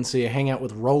alone, so you hang out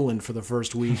with Roland for the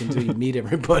first week until you meet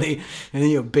everybody, and then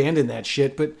you abandon that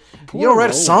shit. But you don't write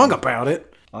a song about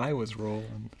it. I was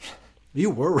Roland. You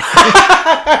were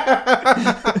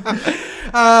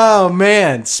Oh,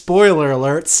 man. Spoiler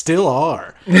alert. Still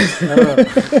are.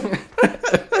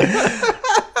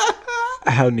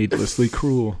 How needlessly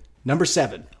cruel. Number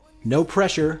 7. No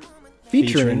Pressure.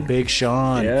 Featuring Big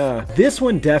Sean. Yeah. This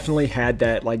one definitely had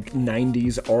that,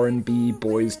 90s R&B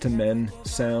Boys to Men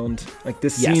sound.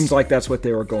 This seems like that's what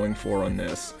they were going for on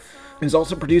this. It was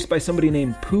also produced by somebody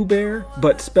named Pooh Bear,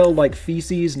 but spelled like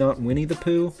feces, not Winnie the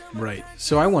Pooh. Right.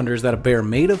 So I wonder, is that a bear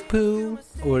made of poo?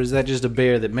 Or is that just a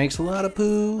bear that makes a lot of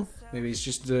poo? Maybe it's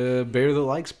just a bear that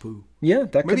likes poo. Yeah,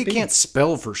 that could be. Maybe he can't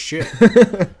spell for shit.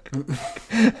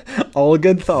 All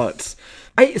good thoughts.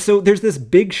 So there's this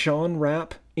Big Sean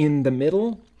rap in the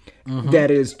middle that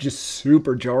is just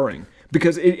super jarring.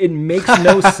 Because it makes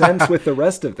no sense with the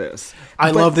rest of this.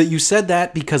 I love that you said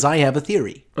that because I have a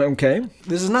theory. Okay.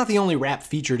 This is not the only rap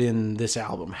featured in this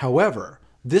album. However,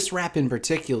 this rap in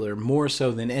particular, more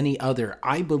so than any other,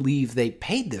 I believe they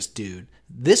paid this dude.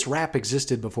 This rap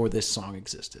existed before this song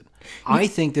existed. I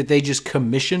think that they just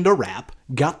commissioned a rap,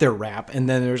 got their rap, and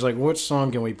then there's like, what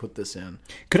song can we put this in?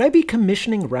 Could I be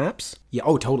commissioning raps? Yeah,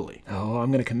 oh, totally. Oh,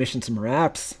 I'm going to commission some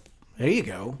raps. There you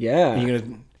go. Yeah. You're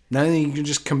going to... Now you can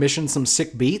just commission some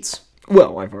sick beats?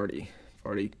 Well, I've already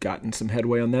gotten some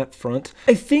headway on that front.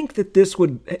 I think that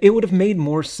it would have made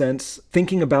more sense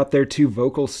thinking about their two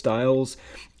vocal styles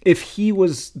if he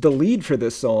was the lead for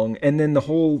this song and then the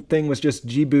whole thing was just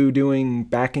Jibu doing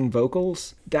backing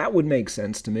vocals. That would make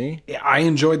sense to me. Yeah, I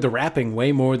enjoyed the rapping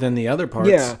way more than the other parts.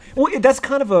 Yeah. Well, that's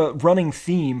kind of a running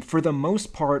theme. For the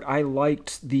most part, I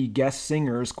liked the guest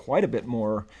singers quite a bit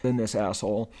more than this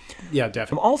asshole. Yeah,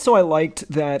 definitely. Also, I liked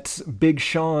that Big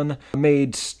Sean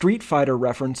made Street Fighter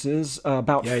references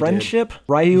about friendship,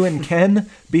 Ryu and Ken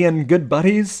being good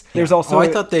buddies. Yeah. There's also... I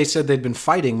thought they said they'd been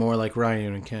fighting more like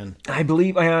Ryu and Ken. I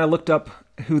believe... I looked up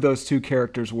who those two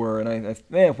characters were, and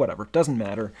whatever. Doesn't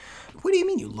matter. What do you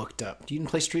mean you looked up? You didn't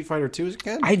play Street Fighter 2 as a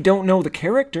kid? I don't know the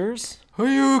characters.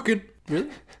 Hadouken. Really?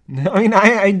 No, I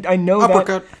mean, I know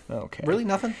Uppercut. That. Okay. Really?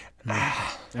 Nothing?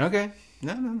 Okay.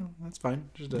 No. That's fine.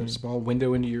 Just a small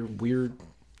window into your weird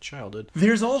Childhood.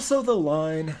 There's also the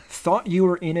line, thought you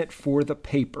were in it for the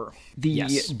paper. The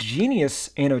Yes. genius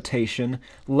annotation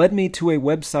led me to a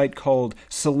website called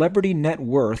Celebrity Net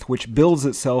Worth, which bills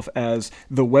itself as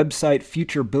the website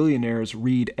future billionaires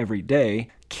read every day.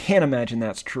 Can't imagine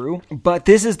that's true. But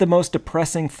this is the most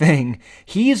depressing thing.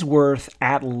 He's worth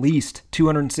at least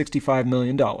 $265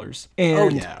 million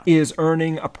and is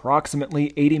earning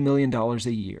approximately $80 million a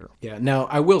year. Yeah, now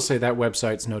I will say that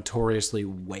website's notoriously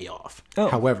way off. Oh.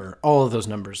 However, all of those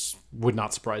numbers would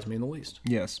not surprise me in the least.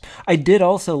 Yes. I did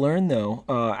also learn, though,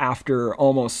 after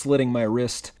almost slitting my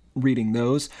wrist reading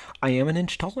those, I am an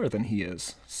inch taller than he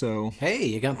is. So, Hey,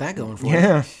 you got that going for you.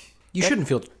 yeah. You shouldn't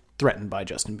feel threatened by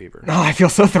Justin Bieber. Oh, I feel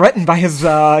so threatened by his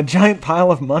giant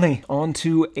pile of money. On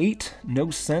to 8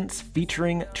 No Sense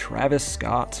featuring Travis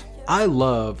Scott. I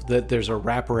love that there's a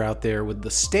rapper out there with the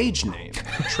stage name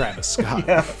Travis Scott.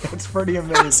 Yeah, that's pretty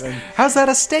amazing. How's that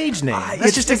a stage name? That's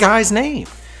it's just a just- guy's name.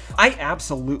 I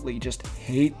absolutely just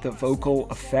hate the vocal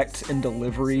effects and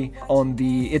delivery on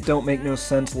the "it don't make no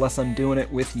sense unless I'm doing it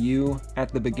with you"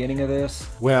 at the beginning of this.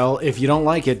 Well, if you don't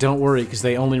like it, don't worry, because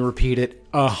they only repeat it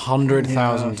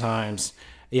 100,000 times.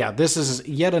 Yeah, this is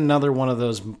yet another one of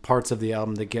those parts of the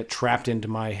album that get trapped into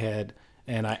my head,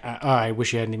 and I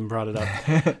wish you hadn't even brought it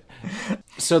up.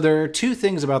 So there are 2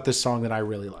 things about this song that I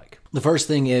really like. The first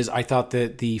thing is I thought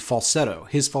that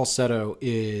his falsetto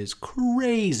is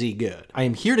crazy good. I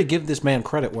am here to give this man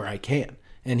credit where I can.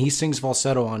 And he sings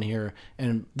falsetto on here.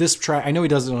 And this track, I know he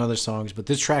does it on other songs, but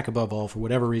this track above all, for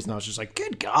whatever reason, I was just like,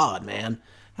 good God, man.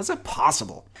 How's that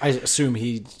possible? I assume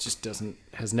he just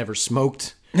has never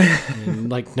smoked. And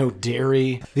like no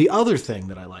dairy. The other thing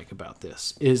that I like about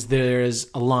this is there's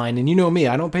a line, and you know me,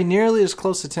 I don't pay nearly as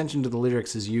close attention to the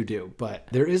lyrics as you do, but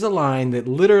there is a line that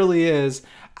literally is,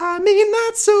 I mean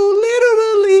that so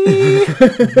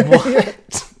literally.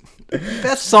 What?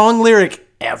 Best song lyric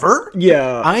ever?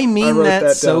 Yeah, I mean wrote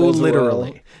that so down as well.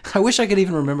 literally. I wish I could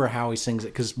even remember how he sings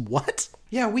it, because what?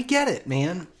 Yeah, we get it,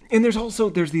 man. And there's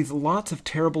these lots of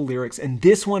terrible lyrics, and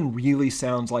this one really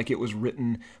sounds like it was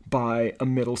written by a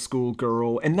middle school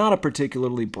girl, and not a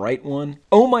particularly bright one.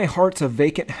 Oh, my heart's a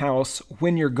vacant house.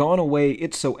 When you're gone away,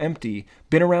 it's so empty.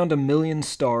 Been around a million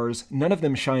stars. None of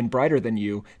them shine brighter than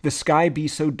you. The sky be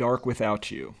so dark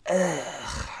without you.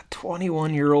 Ugh,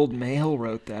 21-year-old male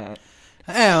wrote that.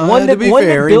 Well, to be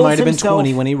fair, he might have been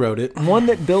 20 when he wrote it. One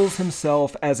that bills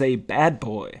himself as a bad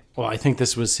boy. Well, I think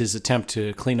this was his attempt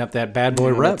to clean up that bad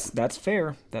boy rep. That's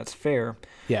fair. That's fair.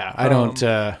 Yeah, I don't...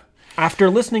 After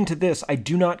listening to this, I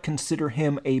do not consider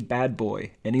him a bad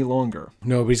boy any longer.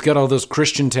 No, but he's got all those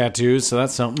Christian tattoos, so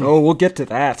that's something. Oh, we'll get to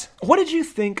that. What did you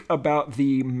think about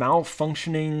the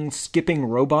malfunctioning, skipping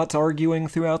robots arguing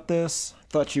throughout this?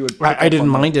 Thought you would... I didn't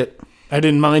mind it. I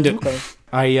didn't mind it. Okay.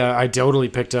 I totally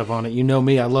picked up on it. You know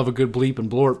me, I love a good bleep and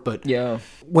blorp, but Yeah.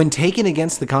 when taken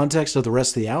against the context of the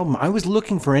rest of the album, I was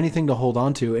looking for anything to hold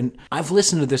on to, and I've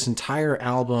listened to this entire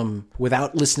album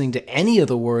without listening to any of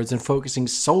the words and focusing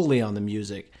solely on the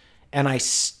music, and I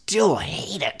still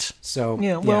hate it. So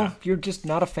Yeah, well, you're just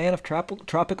not a fan of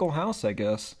Tropical House, I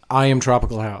guess. I am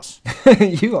Tropical House.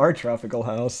 You are Tropical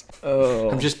House. Oh.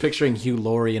 I'm just picturing Hugh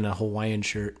Laurie in a Hawaiian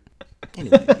shirt.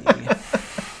 Anyway.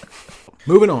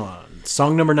 Moving on.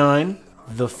 Song number 9,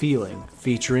 The Feeling,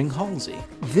 featuring Halsey.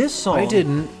 This song... I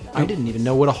didn't even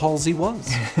know what a Halsey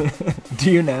was. Do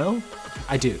you now?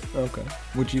 I do. Okay.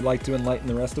 Would you like to enlighten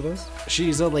the rest of us?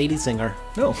 She's a lady singer.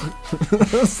 No.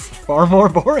 That's far more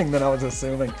boring than I was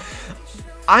assuming.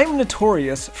 I'm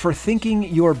notorious for thinking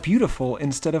you're beautiful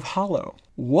instead of hollow.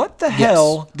 What the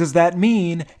hell does that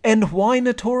mean, and why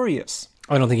notorious?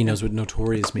 I don't think he knows what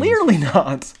notorious means. Clearly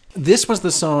not. This was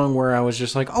the song where I was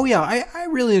just like, oh yeah, I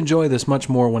really enjoy this much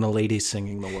more when a lady's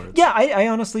singing the words. Yeah, I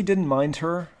honestly didn't mind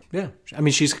her. Yeah. I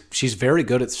mean, she's very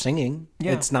good at singing.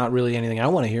 Yeah. It's not really anything I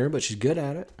want to hear, but she's good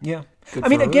at it. Yeah. Good I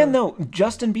mean, for her. again, though,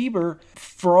 Justin Bieber,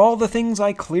 for all the things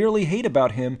I clearly hate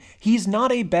about him, he's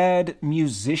not a bad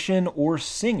musician or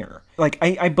singer. Like,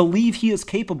 I believe he is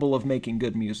capable of making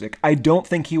good music. I don't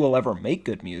think he will ever make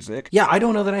good music. Yeah, I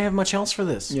don't know that I have much else for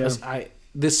this. Yeah.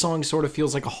 This song sort of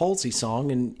feels like a Halsey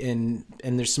song, and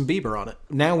there's some Bieber on it.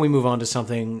 Now we move on to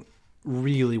something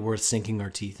really worth sinking our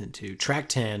teeth into. Track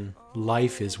 10,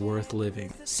 Life is Worth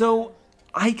Living. So,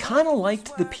 I kind of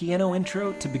liked the piano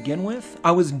intro to begin with.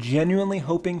 I was genuinely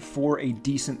hoping for a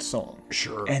decent song.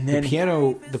 Sure. And then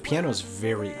the piano's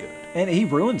very good. And he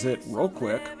ruins it real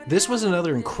quick. This was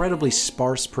another incredibly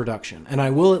sparse production, and I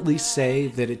will at least say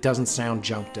that it doesn't sound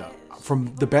junked up.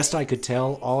 From the best I could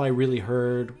tell, all I really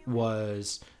heard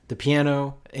was the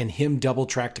piano and him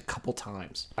double-tracked a couple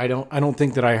times. I don't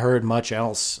think that I heard much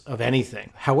else of anything.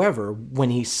 However,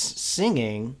 when he's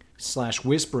singing, /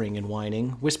 whispering and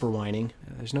whining, whisper whining.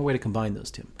 There's no way to combine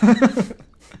those, Tim.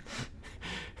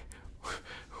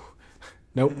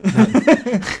 Nope.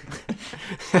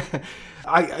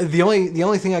 The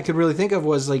only thing I could really think of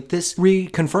was like this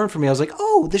reconfirmed for me. I was like,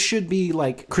 oh, this should be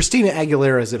like Christina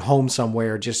Aguilera's at home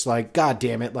somewhere, just like, God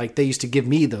damn it, like they used to give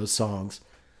me those songs.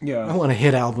 Yeah. I want a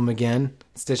hit album again.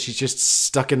 Instead, she's just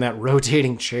stuck in that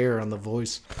rotating chair on The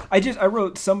Voice. I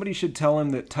wrote, somebody should tell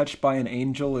him that Touched by an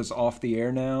Angel is off the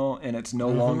air now, and it's no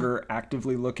longer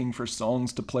actively looking for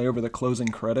songs to play over the closing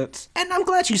credits. And I'm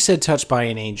glad you said Touched by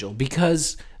an Angel,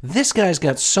 because this guy's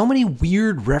got so many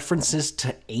weird references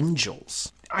to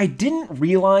angels. I didn't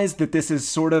realize that this is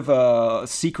sort of a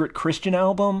secret Christian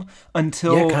album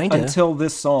until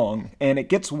this song, and it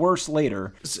gets worse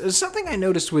later. Something I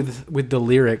noticed with the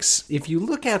lyrics, if you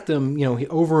look at them,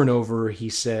 over and over, he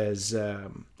says,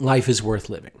 life is worth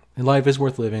living. And life is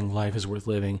worth living, life is worth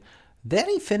living. Then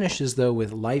he finishes, though,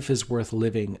 with life is worth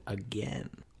living again.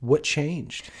 What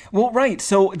changed? Well, right,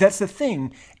 so that's the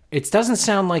thing. It doesn't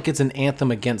sound like it's an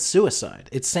anthem against suicide.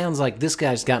 It sounds like this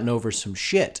guy's gotten over some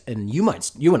shit, and you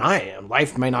and I,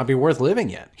 life might not be worth living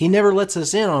yet. He never lets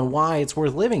us in on why it's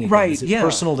worth living again. Right, Is it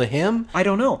personal to him? I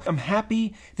don't know. I'm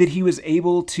happy that he was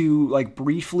able to,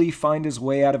 briefly find his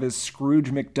way out of his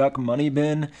Scrooge McDuck money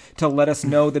bin to let us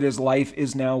know that his life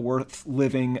is now worth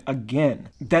living again.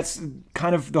 That's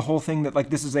kind of the whole thing, that,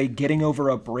 this is a getting over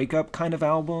a breakup kind of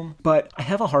album, but I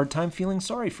have a hard time feeling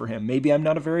sorry for him. Maybe I'm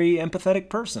not a very empathetic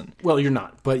person. Well, you're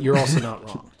not, but you're also not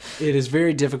wrong. It is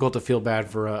very difficult to feel bad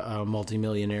for a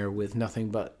multimillionaire with nothing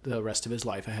but the rest of his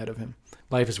life ahead of him.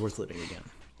 Life is worth living again.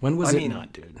 When was it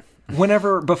not, dude?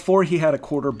 Before he had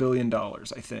 $250 million,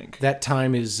 I think. That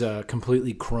time his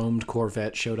completely chromed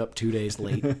Corvette showed up 2 days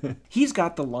late. He's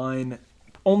got the line,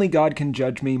 only God can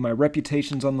judge me, my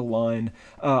reputation's on the line,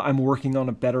 I'm working on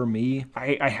a better me.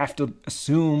 I have to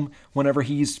assume whenever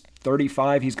he's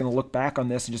 35, he's going to look back on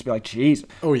this and just be like, jeez.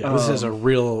 Oh yeah, this has a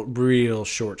real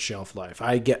short shelf life.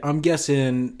 I'm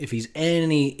guessing if he's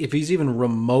even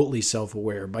remotely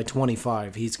self-aware, by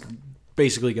 25, he's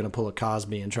basically going to pull a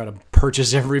Cosby and try to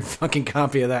purchase every fucking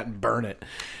copy of that and burn it,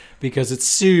 because it's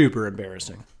super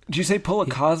embarrassing. Did you say pull a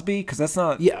Cosby? Because that's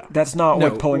not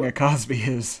what pulling a Cosby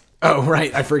is. Oh,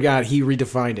 right. I forgot. He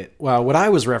redefined it. Well, what I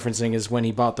was referencing is when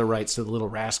he bought the rights to the Little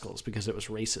Rascals because it was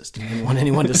racist. He didn't want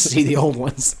anyone to see the old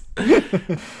ones.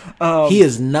 He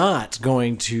is not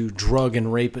going to drug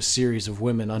and rape a series of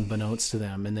women unbeknownst to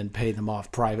them and then pay them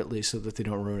off privately so that they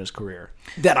don't ruin his career.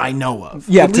 That I know of.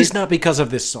 Yeah, at least not because of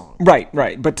this song.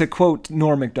 Right. But to quote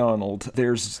Norm Macdonald,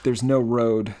 there's no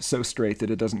road so straight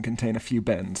that it doesn't contain a few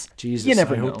bends. Jesus, you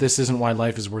never know. Hope this isn't why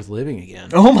life is worth living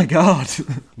again. Oh my God.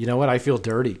 You know what? I feel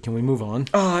dirty. Can we move on?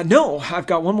 No, I've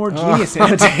got one more genius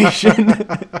annotation.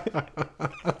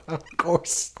 Of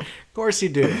course you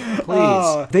do.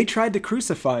 Please. They tried to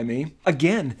crucify me.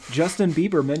 Again, Justin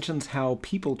Bieber mentions how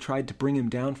people tried to bring him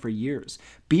down for years.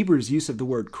 Bieber's use of the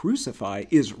word crucify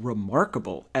is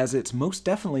remarkable, as it's most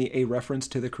definitely a reference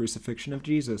to the crucifixion of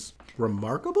Jesus.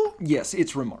 Remarkable? Yes,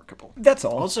 it's remarkable. That's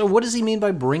all. Also, what does he mean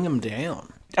by bring him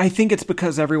down? I think it's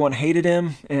because everyone hated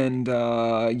him and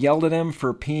yelled at him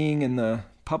for peeing in the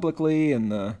publicly,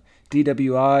 and the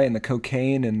DWI and the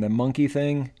cocaine and the monkey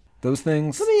thing. Those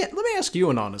things. Let me ask you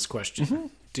an honest question. Mm-hmm.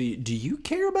 Do you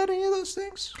care about any of those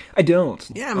things? I don't.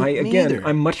 Yeah, me neither.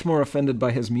 I'm much more offended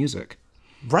by his music.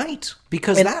 Right,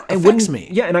 because that affects me.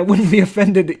 Yeah, and I wouldn't be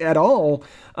offended at all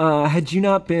had you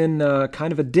not been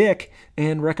kind of a dick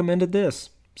and recommended this.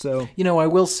 So, I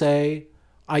will say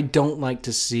I don't like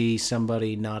to see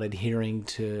somebody not adhering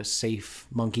to safe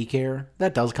monkey care.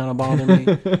 That does kind of bother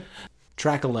me.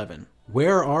 Track 11.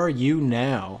 Where Are You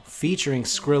Now? Featuring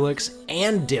Skrillex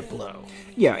and Diplo.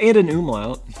 Yeah, and an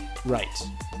umlaut. Right.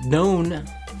 Known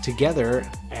together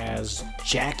as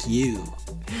Jack U.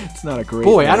 It's not a great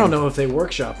Boy, name. I don't know if they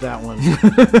workshopped that one.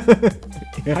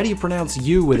 Yeah. How do you pronounce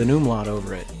U with an umlaut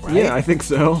over it? Right? Yeah, I think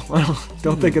so. I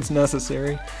don't think it's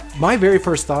necessary. My very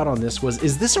first thought on this was,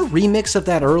 is this a remix of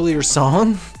that earlier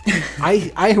song?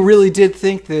 I really did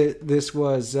think that this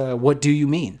was What Do You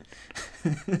Mean?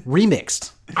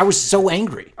 Remixed. I was so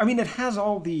angry. I mean, it has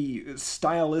all the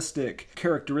stylistic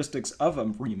characteristics of a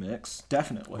remix,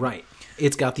 definitely. Right.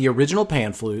 It's got the original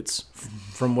pan flutes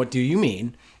from What Do You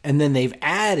Mean? And then they've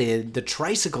added the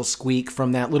tricycle squeak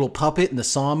from that little puppet in the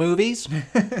Saw movies.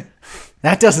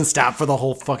 That doesn't stop for the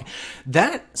whole fucking...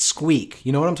 That squeak,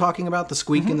 you know what I'm talking about? The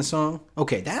squeak in the song?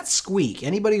 Okay, that squeak,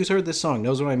 anybody who's heard this song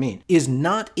knows what I mean, is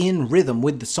not in rhythm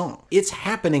with the song. It's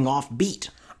happening off beat.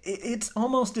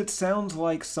 It sounds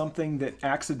like something that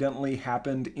accidentally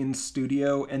happened in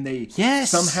studio, and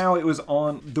somehow it was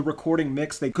on the recording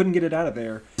mix. They couldn't get it out of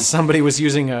there. Somebody was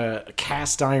using a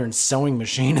cast iron sewing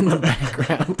machine in the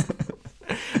background.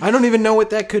 I don't even know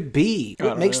what that could be.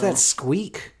 What makes that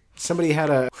squeak? Somebody had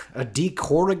a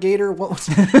decorrugator.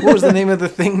 What was the name of the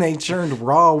thing they churned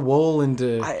raw wool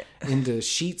into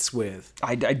sheets with?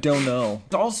 I don't know.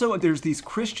 Also, there's these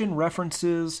Christian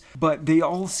references, but they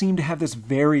all seem to have this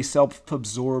very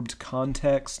self-absorbed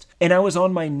context. And I was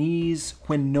on my knees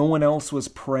when no one else was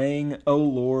praying. Oh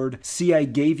Lord, see, I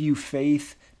gave you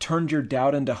faith. Turned your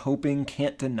doubt into hoping,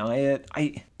 can't deny it.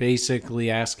 Basically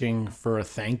asking for a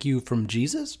thank you from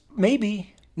Jesus?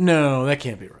 Maybe. No, that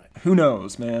can't be right. Who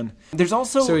knows, man? There's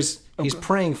also... So he's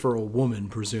praying for a woman,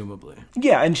 presumably.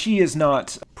 Yeah, and she is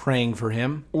not... Praying for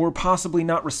him? Or possibly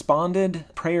not responded.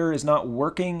 Prayer is not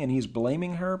working, and he's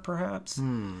blaming her, perhaps?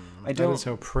 That is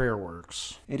how prayer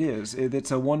works. It is.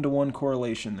 It's a one-to-one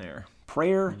correlation there.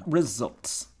 Prayer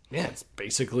results. Yeah, it's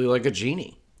basically like a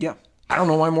genie. Yeah. I don't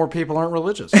know why more people aren't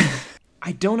religious.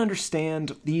 I don't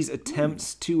understand these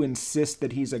attempts to insist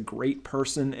that he's a great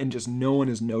person and just no one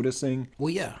is noticing. Well,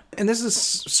 yeah. And this is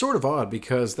sort of odd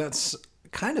because that's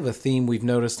kind of a theme we've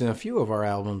noticed in a few of our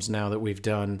albums now that we've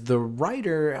done. The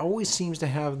writer always seems to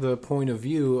have the point of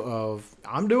view of,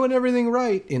 I'm doing everything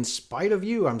right. In spite of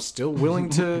you, I'm still willing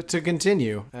to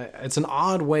continue. It's an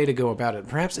odd way to go about it.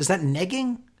 Perhaps, is that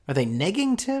negging? Are they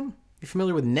negging, Tim? You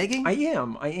familiar with negging? I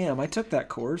am. I took that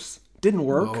course. Didn't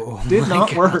work. Did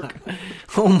not work.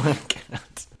 Oh my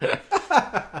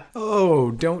God. Oh,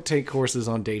 don't take courses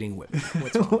on dating women.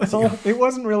 What's wrong with you? It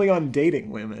wasn't really on dating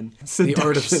women. The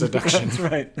art of seduction.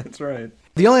 That's right.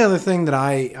 The only other thing that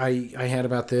I had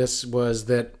about this was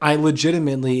that I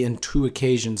legitimately, in 2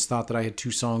 occasions, thought that I had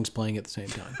 2 songs playing at the same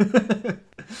time.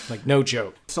 Like, no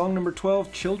joke. Song number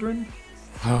 12, Children.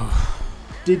 Oh.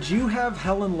 Did you have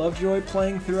Helen Lovejoy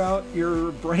playing throughout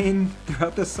your brain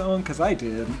throughout this song? Because I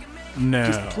did. No.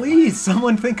 Just please,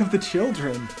 someone think of the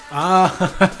children.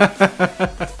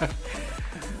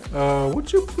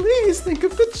 Would you please think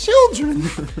of the children?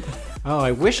 Oh,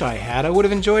 I wish I had. I would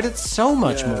have enjoyed it so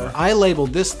much more. I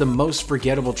labeled this the most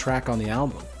forgettable track on the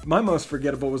album. My most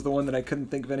forgettable was the one that I couldn't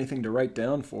think of anything to write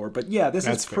down for. But yeah, this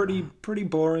is pretty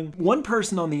boring. One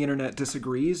person on the internet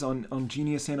disagrees on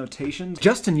Genius Annotations.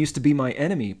 Justin used to be my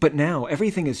enemy, but now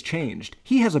everything has changed.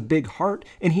 He has a big heart,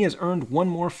 and he has earned one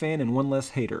more fan and one less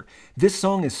hater. This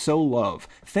song is so love.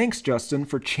 Thanks, Justin,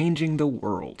 for changing the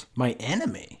world. My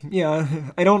enemy? Yeah,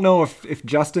 I don't know if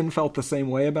Justin felt the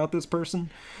same way about this person.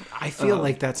 I feel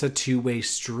like that's a two-way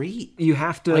street. You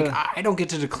have to... Like, I don't get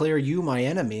to declare you my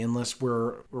enemy unless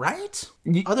we're... Right?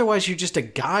 Otherwise, you're just a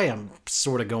guy I'm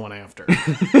sort of going after.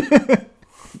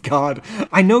 God,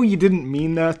 I know you didn't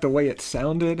mean that the way it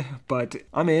sounded, but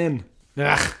I'm in.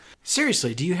 Ugh.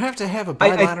 Seriously, do you have to have a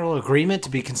bilateral agreement to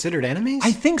be considered enemies?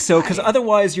 I think so, because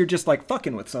otherwise you're just like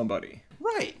fucking with somebody.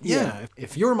 Right, yeah.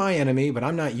 If you're my enemy, but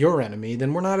I'm not your enemy,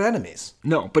 then we're not enemies.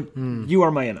 No, but you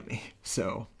are my enemy,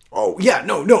 so... Oh, yeah,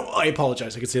 no, I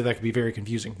apologize. I could say that could be very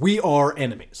confusing. We are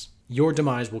enemies. Your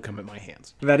demise will come at my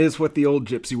hands. That is what the old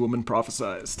gypsy woman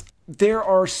prophesized. There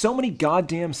are so many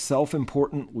goddamn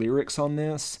self-important lyrics on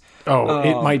this. Oh,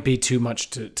 it might be too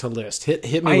much to list.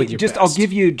 Hit me with your best. I'll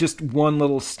give you just one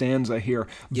little stanza here.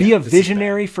 Be a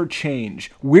visionary for change.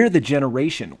 We're the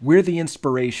generation. We're the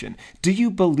inspiration. Do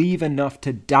you believe enough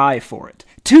to die for it?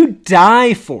 To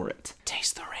die for it.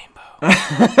 Taste the rainbow.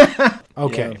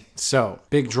 Okay, so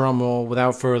big drum roll.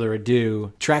 Without further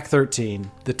ado, track 13,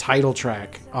 the title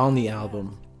track on the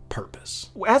album, Purpose.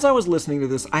 As I was listening to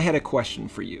this, I had a question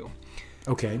for you.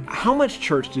 Okay. How much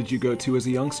church did you go to as a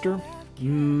youngster?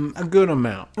 A good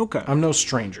amount. Okay. I'm no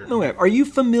stranger. Okay. Are you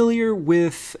familiar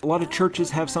with, a lot of churches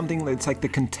have something that's like the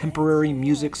contemporary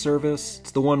music service?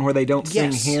 It's the one where they don't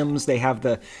sing hymns, they have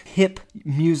the hip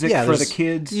music for the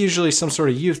kids. Usually some sort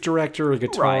of youth director, a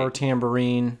guitar,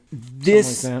 tambourine, something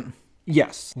like that.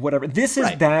 Yes, whatever. This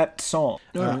is that song.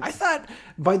 I thought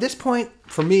by this point,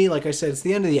 for me, like I said, it's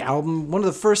the end of the album. One of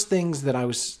the first things that I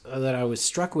was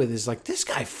struck with is like, this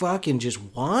guy fucking just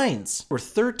whines. We're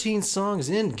 13 songs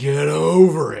in. Get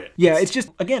over it. Yeah, it's just,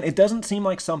 again, it doesn't seem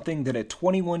like something that a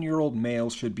 21-year-old male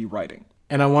should be writing.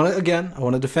 And I want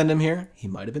to defend him here. He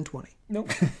might have been 20. Nope.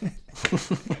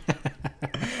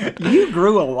 You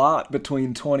grew a lot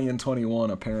between 20 and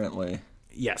 21, apparently.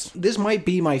 Yes. This might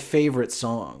be my favorite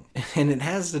song, and it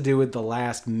has to do with the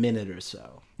last minute or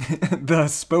so. The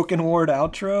spoken word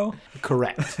outro?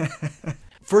 Correct.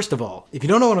 First of all, if you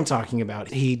don't know what I'm talking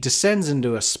about, he descends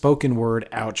into a spoken word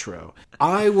outro.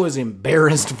 I was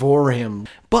embarrassed for him.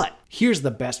 But here's the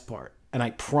best part. and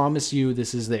I promise you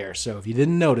this is there. So if you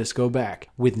didn't notice, go back.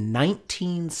 With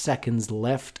 19 seconds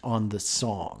left on the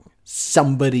song,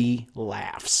 somebody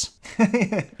laughs.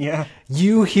 Yeah.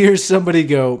 You hear somebody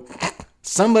go,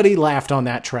 somebody laughed on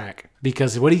that track,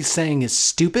 because what he's saying is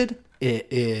stupid. It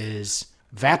is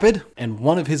vapid, and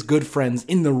one of his good friends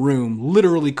in the room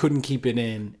literally couldn't keep it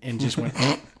in and just went,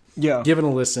 Yeah. give it a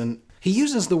listen. He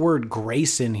uses the word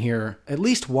grace in here at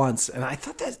least once, and I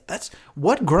thought that's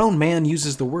what grown man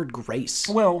uses the word grace?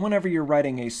 Well, whenever you're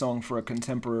writing a song for a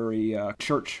contemporary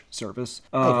church service,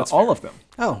 that's all fair. of them.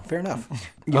 Oh, fair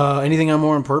enough. Anything on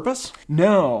More on Purpose?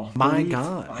 No. My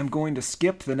God. I'm going to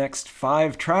skip the next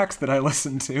 5 tracks that I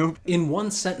listened to. In one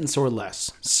sentence or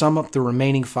less, sum up the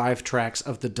remaining 5 tracks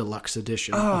of the deluxe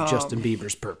edition of Justin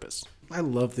Bieber's Purpose. I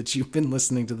love that you've been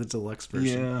listening to the deluxe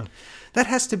version. Yeah. That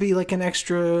has to be like an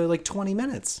extra 20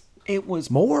 minutes. It was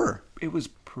More. It was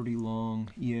pretty long,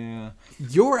 yeah.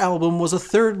 Your album was a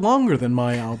third longer than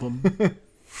my album.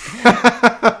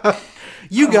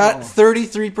 You got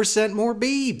 33% more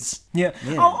beebs. Yeah.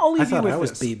 Man, I'll leave I thought you with I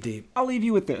was this. beeb deep. I'll leave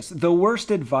you with this. The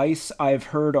worst advice I've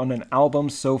heard on an album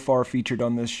so far featured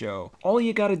on this show. All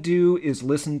you gotta do is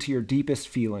listen to your deepest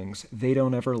feelings. They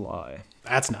don't ever lie.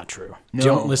 That's not true. No.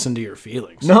 Don't listen to your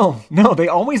feelings. No, they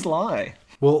always lie.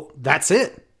 Well, that's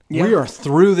it. Yeah. We are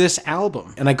through this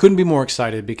album. And I couldn't be more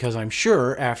excited because I'm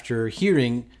sure after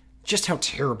hearing just how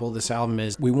terrible this album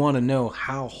is, we want to know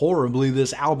how horribly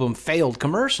this album failed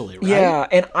commercially, right? Yeah,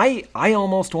 and I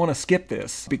almost want to skip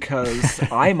this because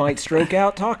I might stroke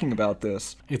out talking about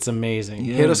this. It's amazing.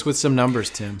 Yeah. Hit us with some numbers,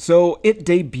 Tim. So it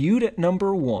debuted at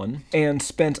number 1 and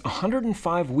spent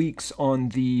 105 weeks on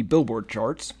the Billboard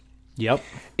charts. Yep.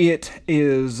 It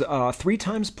is 3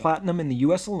 times platinum in the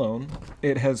U.S. alone.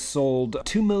 It has sold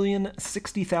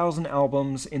 2,060,000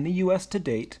 albums in the U.S. to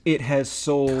date. It has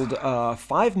sold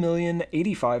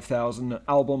 5,085,000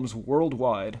 albums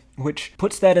worldwide, which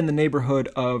puts that in the neighborhood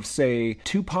of, say,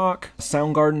 Tupac,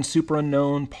 Soundgarden, Super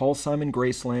Unknown, Paul Simon,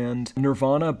 Graceland,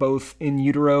 Nirvana, both In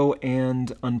Utero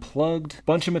and Unplugged,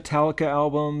 bunch of Metallica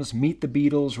albums, Meet the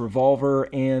Beatles, Revolver,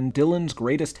 and Dylan's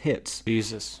greatest hits.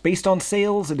 Jesus. Based on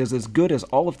sales, it is as good as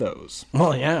all of those.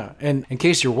 Well, yeah. And in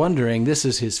case you're wondering, this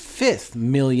is his 5th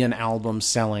million album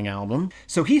selling album.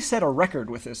 So he set a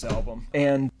record with this album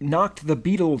and knocked the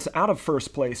Beatles out of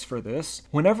first place for this.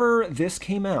 Whenever this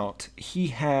came out, he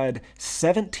had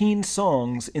 17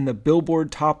 songs in the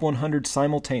Billboard Top 100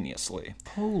 simultaneously.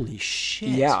 Holy shit.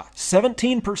 Yeah,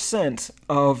 17%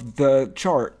 of the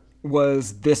chart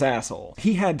was this asshole.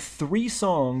 He had 3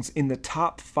 songs in the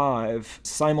top 5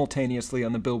 simultaneously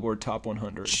on the Billboard Top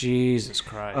 100. Jesus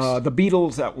Christ. The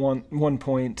Beatles at one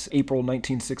point, April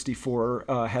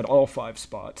 1964, had all 5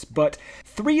 spots. But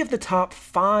 3 of the top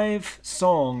 5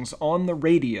 songs on the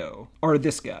radio are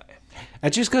this guy.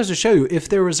 That just goes to show you, if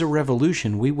there was a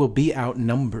revolution, we will be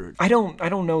outnumbered. I don't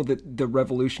know that the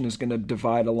revolution is going to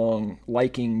divide along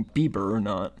liking Bieber or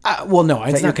not. Well, no,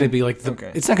 it's not going to be like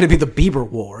it's not going to be the Bieber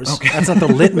wars. Okay. That's not the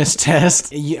litmus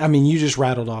test. I mean, you just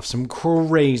rattled off some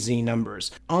crazy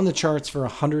numbers. On the charts for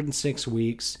 106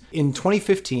 weeks. In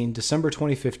 2015, December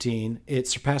 2015, it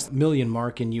surpassed the million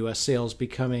mark in U.S. sales,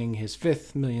 becoming his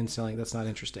 5th million selling. That's not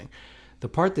interesting. The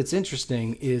part that's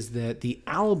interesting is that the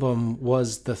album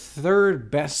was the 3rd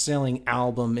best-selling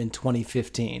album in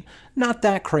 2015. Not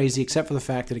that crazy, except for the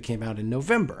fact that it came out in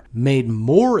November. Made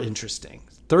more interesting,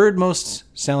 3rd most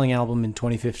selling album in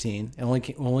 2015,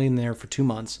 only in there for 2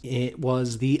 months. It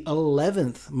was the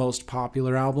 11th most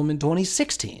popular album in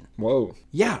 2016. Whoa.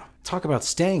 Yeah, talk about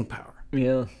staying power.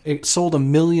 Yeah. It sold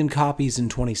 1 million copies in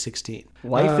 2016.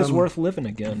 Life is worth living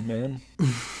again, man.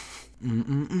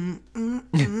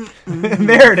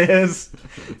 There it is.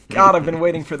 God, I've been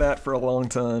waiting for that for a long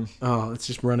time. Oh, it's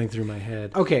just running through my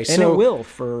head. Okay, so... And it will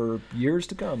for years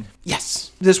to come.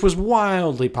 Yes. This was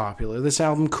wildly popular. This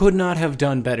album could not have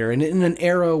done better. And in an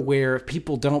era where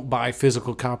people don't buy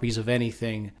physical copies of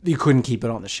anything, you couldn't keep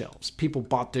it on the shelves. People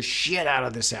bought the shit out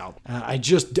of this album. I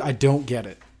don't get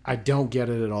it. I don't get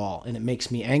it at all. And it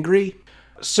makes me angry.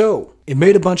 So, it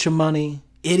made a bunch of money.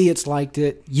 Idiots liked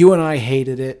it. You and I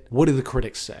hated it. What do the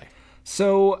critics say?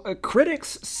 So,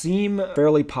 critics seem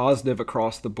fairly positive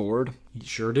across the board. You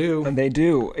sure do. And they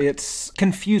do. It's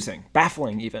confusing,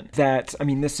 baffling even. That, I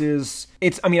mean,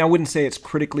 I wouldn't say it's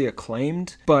critically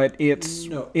acclaimed, but it is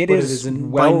well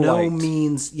liked. By no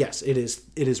means, yes, it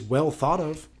is well thought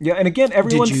of. Yeah, and again,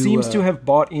 everyone seems to have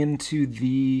bought into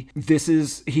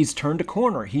he's turned a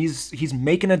corner. He's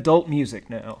making adult music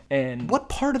now. And what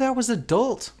part of that was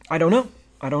adult? I don't know.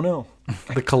 I don't know.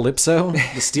 The calypso,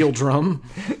 the steel drum.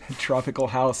 Tropical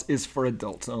House is for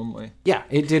adults only. Yeah,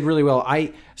 it did really well.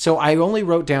 So I only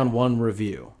wrote down one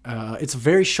review. It's a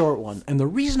very short one. And the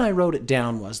reason I wrote it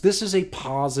down was this is a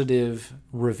positive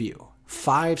review.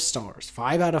 5 stars,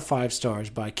 5 out of 5 stars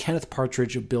by Kenneth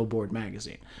Partridge of Billboard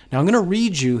magazine. Now I'm going to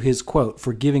read you his quote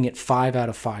for giving it 5 out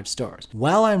of 5 stars.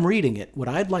 While I'm reading it, what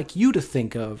I'd like you to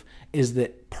think of is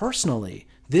that personally,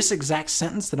 this exact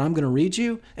sentence that I'm going to read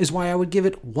you is why I would give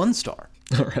it 1 star.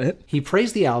 All right. He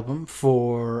praised the album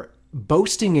for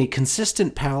boasting a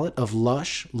consistent palette of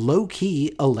lush,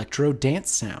 low-key electro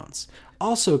dance sounds,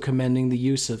 also commending the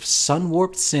use of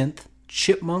sun-warped synth,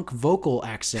 chipmunk vocal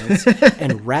accents,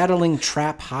 and rattling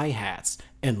trap hi-hats,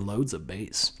 and loads of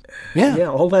bass. Yeah,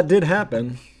 all that did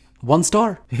happen. 1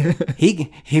 star.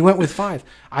 He went with 5.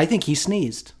 I think he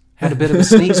sneezed. Had a bit of a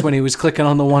sneeze when he was clicking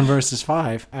on the 1 versus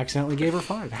 5. Accidentally gave her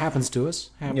 5. Happens to us.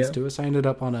 To us. I ended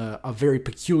up on a very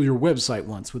peculiar website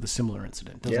once with a similar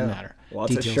incident. Doesn't matter.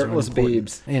 Lots Details of shirtless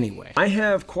babes. Anyway. I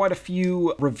have quite a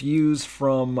few reviews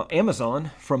from Amazon,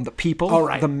 from the people, All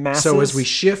right. the masses. So as we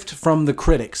shift from the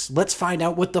critics, let's find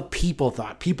out what the people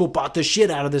thought. People bought the shit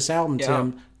out of this album,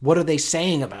 Tim. What are they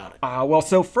saying about it?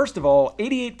 So first of all,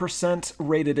 88%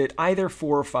 rated it either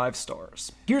 4 or 5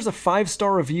 stars. Here's a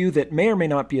 5-star review that may or may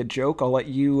not be a joke. I'll let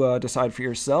you decide for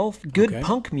yourself. Good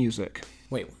punk music.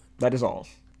 Wait. That is all.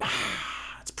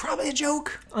 It's probably a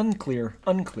joke. Unclear.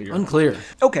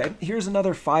 Okay, here's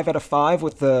another 5 out of 5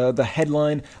 with the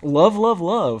headline, Love, Love,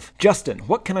 Love. Justin,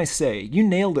 what can I say? You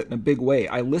nailed it in a big way.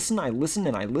 I listen,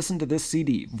 and I listen to this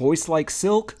CD. Voice like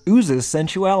silk, oozes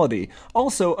sensuality.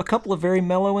 Also, a couple of very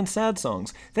mellow and sad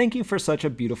songs. Thank you for such a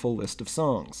beautiful list of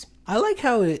songs. I like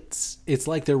how it's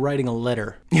like they're writing a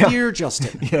letter. Yeah. Dear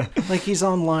Justin. Yeah. Like he's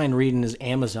online reading his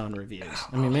Amazon reviews.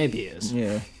 I mean, maybe he is.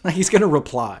 Yeah. Like he's going to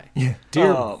reply. Yeah.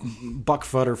 Dear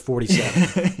Buckfutter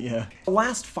 47. Yeah.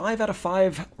 Last 5 out of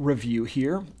 5 review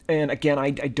here. And again,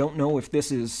 I don't know if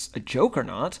this is a joke or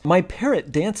not. My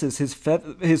parrot dances his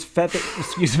feather...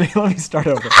 Excuse me, let me start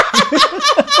over.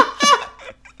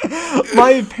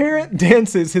 My parrot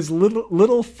dances his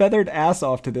little feathered ass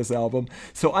off to this album,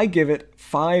 so I give it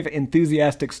 5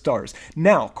 enthusiastic stars.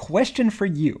 Now, question for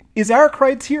you. Is our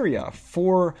criteria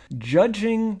for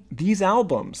judging these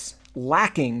albums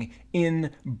lacking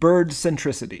in bird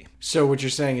centricity? So what you're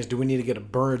saying is, do we need to get a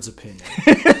bird's opinion?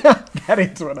 That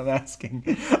is what I'm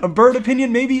asking. A bird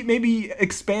opinion, maybe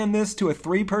expand this to a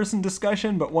 3-person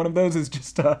discussion, but one of those is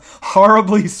just a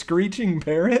horribly screeching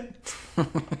parrot.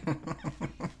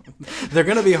 They're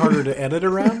going to be harder to edit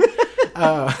around.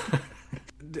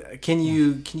 Can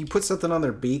you put something on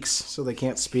their beaks so they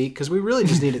can't speak? Because we really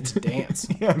just need it to dance.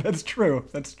 Yeah, that's true.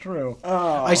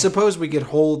 I suppose we could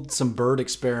hold some bird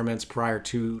experiments prior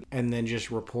to and then just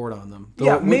report on them.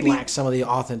 Though it would lack some of the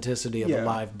authenticity of a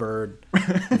live bird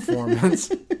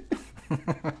performance.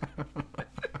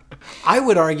 I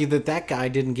would argue that guy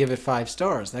didn't give it 5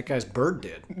 stars. That guy's bird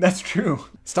did. That's true.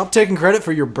 Stop taking credit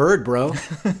for your bird, bro.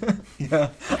 Yeah.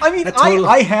 I mean,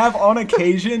 I have on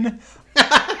occasion...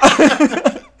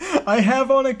 I have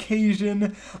on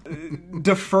occasion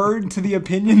deferred to the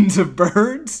opinions of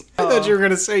birds. I thought you were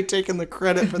going to say taking the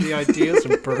credit for the ideas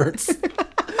of birds.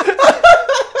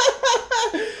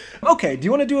 Okay, do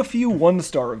you want to do a few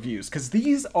 1-star reviews? Because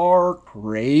these are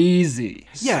crazy.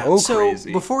 Yeah, so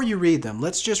crazy. Before you read them,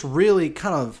 let's just really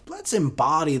let's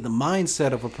embody the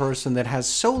mindset of a person that has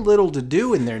so little to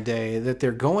do in their day that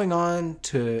they're going on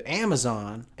to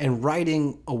Amazon and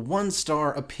writing a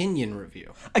 1-star opinion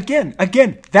review. Again,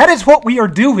 that is what we are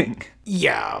doing.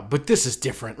 Yeah, but this is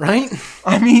different, right?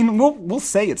 I mean, we'll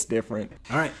say it's different.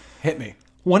 All right, hit me.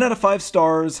 1 out of 5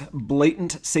 stars,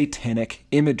 blatant satanic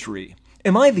imagery.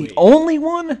 Am I the only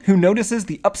one who notices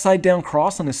the upside-down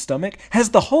cross on his stomach? Has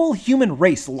the whole human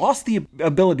race lost the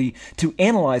ability to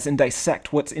analyze and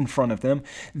dissect what's in front of them?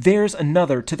 There's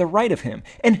another to the right of him.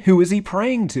 And who is he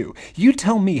praying to? You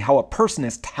tell me how a person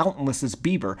as talentless as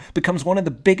Bieber becomes one of the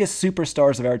biggest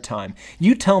superstars of our time.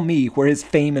 You tell me where his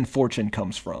fame and fortune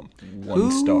comes from.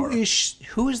 1 star.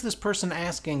 Who is this person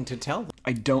asking to tell them?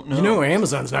 I don't know. You know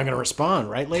Amazon's not going to respond,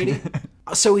 right, lady?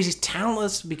 So he's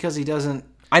talentless because he doesn't...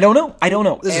 I don't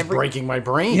know. This is breaking my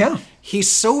brain. Yeah.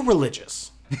 He's so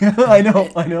religious. I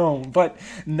know, but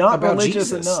not about religious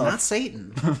Jesus, enough. not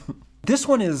Satan. This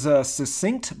one is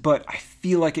succinct, but I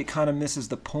feel like it kind of misses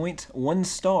the point. 1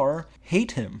 star,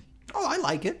 hate him. Oh, I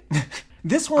like it.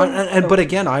 This one, but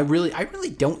again, I really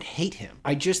don't hate him.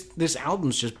 This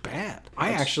album's just bad.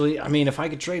 If I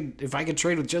could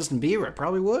trade with Justin Bieber, I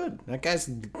probably would. That guy's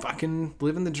fucking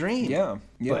living the dream. Yeah.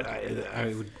 But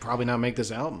I would probably not make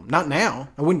this album. Not now.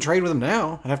 I wouldn't trade with him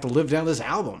now. I'd have to live down this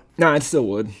album. No, I still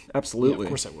would. Absolutely. Yeah, of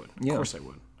course I would. Yeah. Of course I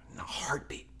would. In a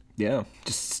heartbeat. Yeah.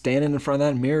 Just standing in front of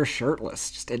that mirror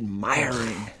shirtless, just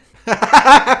admiring.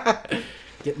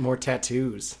 Get more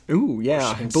tattoos. Ooh,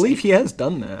 yeah. I believe he has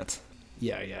done that.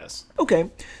 Yeah, yes. Okay.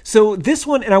 So this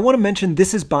one, and I want to mention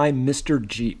this is by Mr.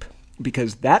 Jeep,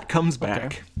 because that comes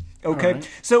back. Okay. Right.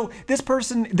 So this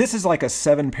is like a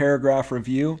 7-paragraph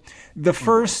review. The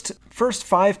first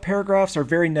 5 paragraphs are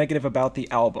very negative about the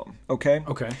album. Okay.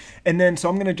 And then, so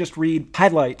I'm going to just read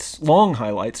long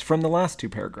highlights from the last 2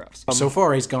 paragraphs. So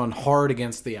far, he's gone hard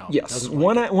against the album. Yes.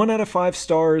 One out of 5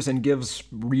 stars, and gives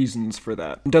reasons for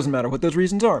that. It doesn't matter what those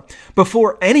reasons are.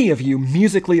 Before any of you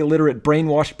musically illiterate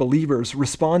brainwashed believers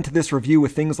respond to this review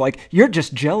with things like, "You're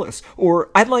just jealous," or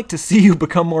 "I'd like to see you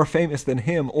become more famous than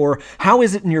him," or "How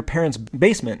is it in your parents'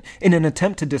 basement?" in an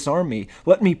attempt to disarm me,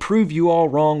 let me prove you all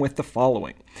wrong with the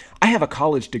following. I have a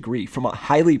college degree from a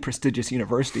highly prestigious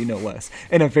university, no less,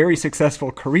 and a very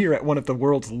successful career at one of the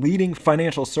world's leading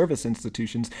financial service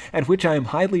institutions, at which I am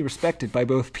highly respected by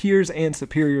both peers and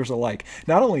superiors alike.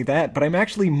 Not only that, but I'm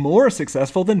actually more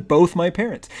successful than both my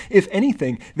parents. If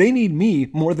anything, they need me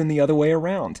more than the other way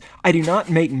around. I do not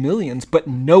make millions, but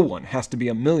no one has to be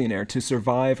a millionaire to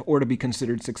survive or to be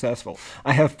considered successful.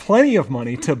 I have plenty of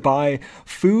money to buy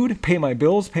food, pay my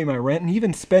bills, pay my rent, and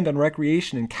even spend on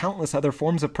recreation and countless other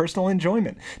forms of personal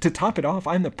enjoyment. To top it off,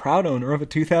 I'm the proud owner of a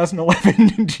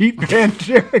 2011 Jeep Grand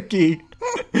Cherokee.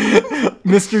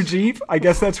 Mr. Jeep, I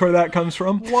guess that's where that comes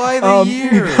from. Why the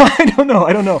year? I don't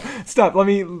know. Stop. Let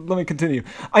me continue.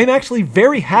 I'm actually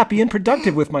very happy and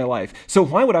productive with my life. So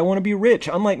why would I want to be rich?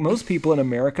 Unlike most people in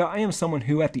America, I am someone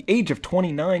who at the age of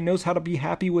 29 knows how to be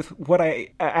happy with what I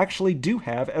actually do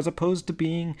have, as opposed to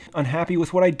being unhappy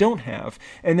with what I don't have.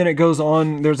 And then it goes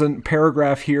on. There's a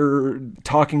paragraph here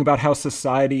talking about how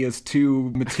society is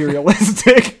too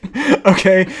materialistic.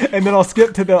 Okay, and then I'll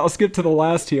skip to the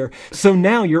last here. So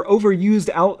now your overused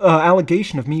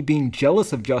allegation of me being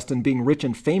jealous of Justin being rich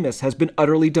and famous has been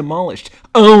utterly demolished.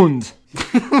 Owned.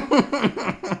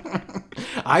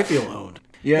 I feel owned.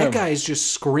 Yeah. That guy is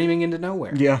just screaming into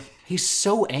nowhere. Yeah. He's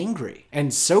so angry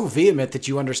and so vehement that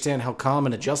you understand how calm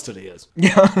and adjusted he is.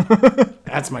 Yeah.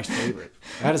 That's my favorite.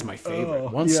 That is my favorite.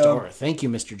 1 yeah. star. Thank you,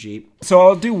 Mr. Jeep. So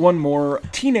I'll do one more.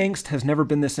 Teen Angst Has Never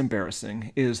Been This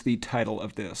Embarrassing is the title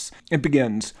of this. It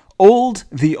begins,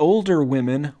 the older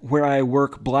women where I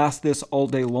work blast this all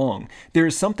day long. There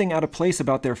is something out of place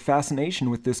about their fascination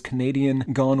with this Canadian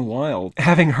gone wild.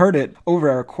 Having heard it over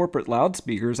our corporate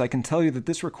loudspeakers, I can tell you that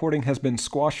this recording has been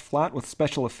squashed flat with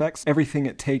special effects, everything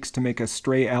it takes to make a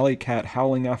stray alley cat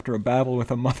howling after a battle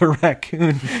with a mother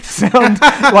raccoon sound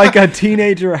like a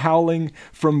teenager howling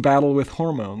from battle with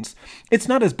hormones. It's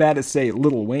not as bad as, say,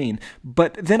 Lil Wayne,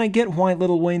 but then I get why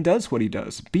Lil Wayne does what he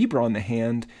does. Bieber, on the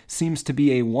hand, seems to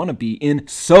be a wannabe in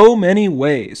so many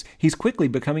ways. He's quickly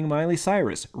becoming Miley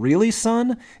Cyrus. Really,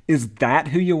 son? Is that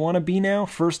who you want to be now?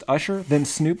 First Usher, then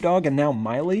Snoop Dogg, and now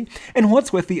Miley? And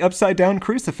what's with the upside-down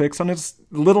crucifix on his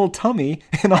little tummy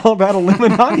and all that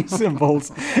Illuminati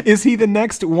symbols? Is he the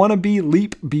next wannabe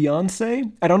leap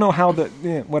Beyonce? I don't know how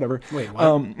whatever. Wait,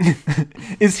 what?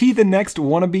 Is he the next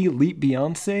wannabe leap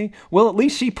Beyonce? Well, at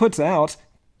least she puts out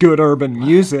good urban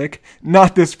music,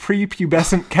 not this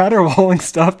prepubescent caterwauling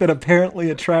stuff that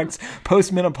apparently attracts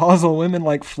postmenopausal women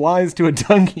like flies to a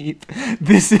dung heap.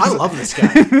 I love this guy.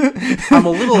 I'm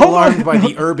a little alarmed by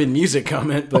the urban music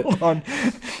comment, but hold on.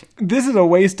 This is a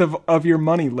waste of your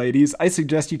money, ladies. I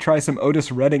suggest you try some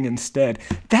Otis Redding instead.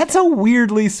 That's a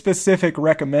weirdly specific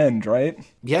recommend, right?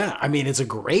 Yeah, I mean, it's a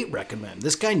great recommend.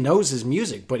 This guy knows his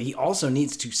music, but he also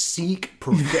needs to seek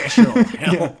professional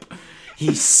help. Yeah.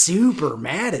 He's super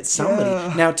mad at somebody.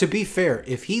 Yeah. Now, to be fair,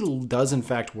 if he does in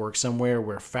fact work somewhere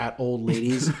where fat old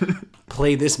ladies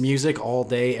play this music all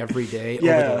day, every day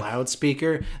over the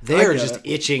loudspeaker, they are just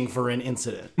itching for an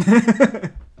incident.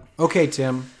 Okay,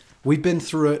 Tim, we've been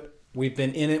through it. We've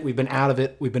been in it. We've been out of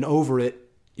it. We've been over it.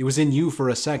 It was in you for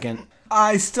a second.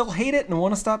 I still hate it and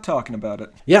want to stop talking about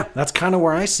it. Yeah, that's kind of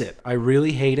where I sit. I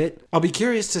really hate it. I'll be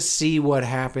curious to see what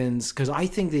happens, because I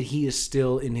think that he is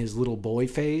still in his little boy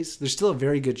phase. There's still a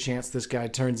very good chance this guy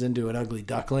turns into an ugly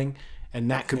duckling,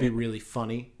 and that could be really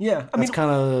funny. Yeah. That's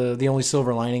kind of the only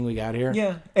silver lining we got here.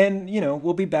 Yeah, and,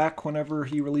 we'll be back whenever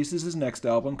he releases his next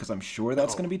album, because I'm sure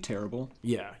that's going to be terrible.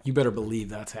 Yeah, you better believe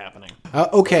that's happening.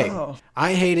 Okay,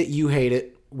 I hate it, you hate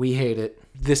it, we hate it.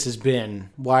 This has been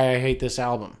Why I Hate This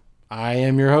Album. I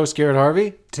am your host, Garrett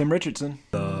Harvey. Tim Richardson.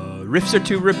 The riffs are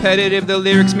too repetitive, the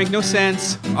lyrics make no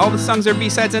sense. All the songs are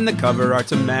B-sides and the cover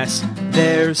art's a mess.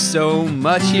 There's so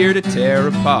much here to tear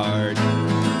apart.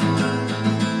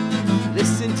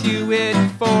 Listen to it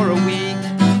for a week,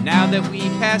 now that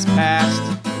week has passed.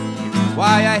 Here's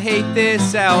why I hate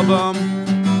this album.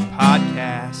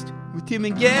 Podcast with Tim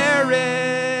and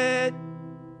Garrett.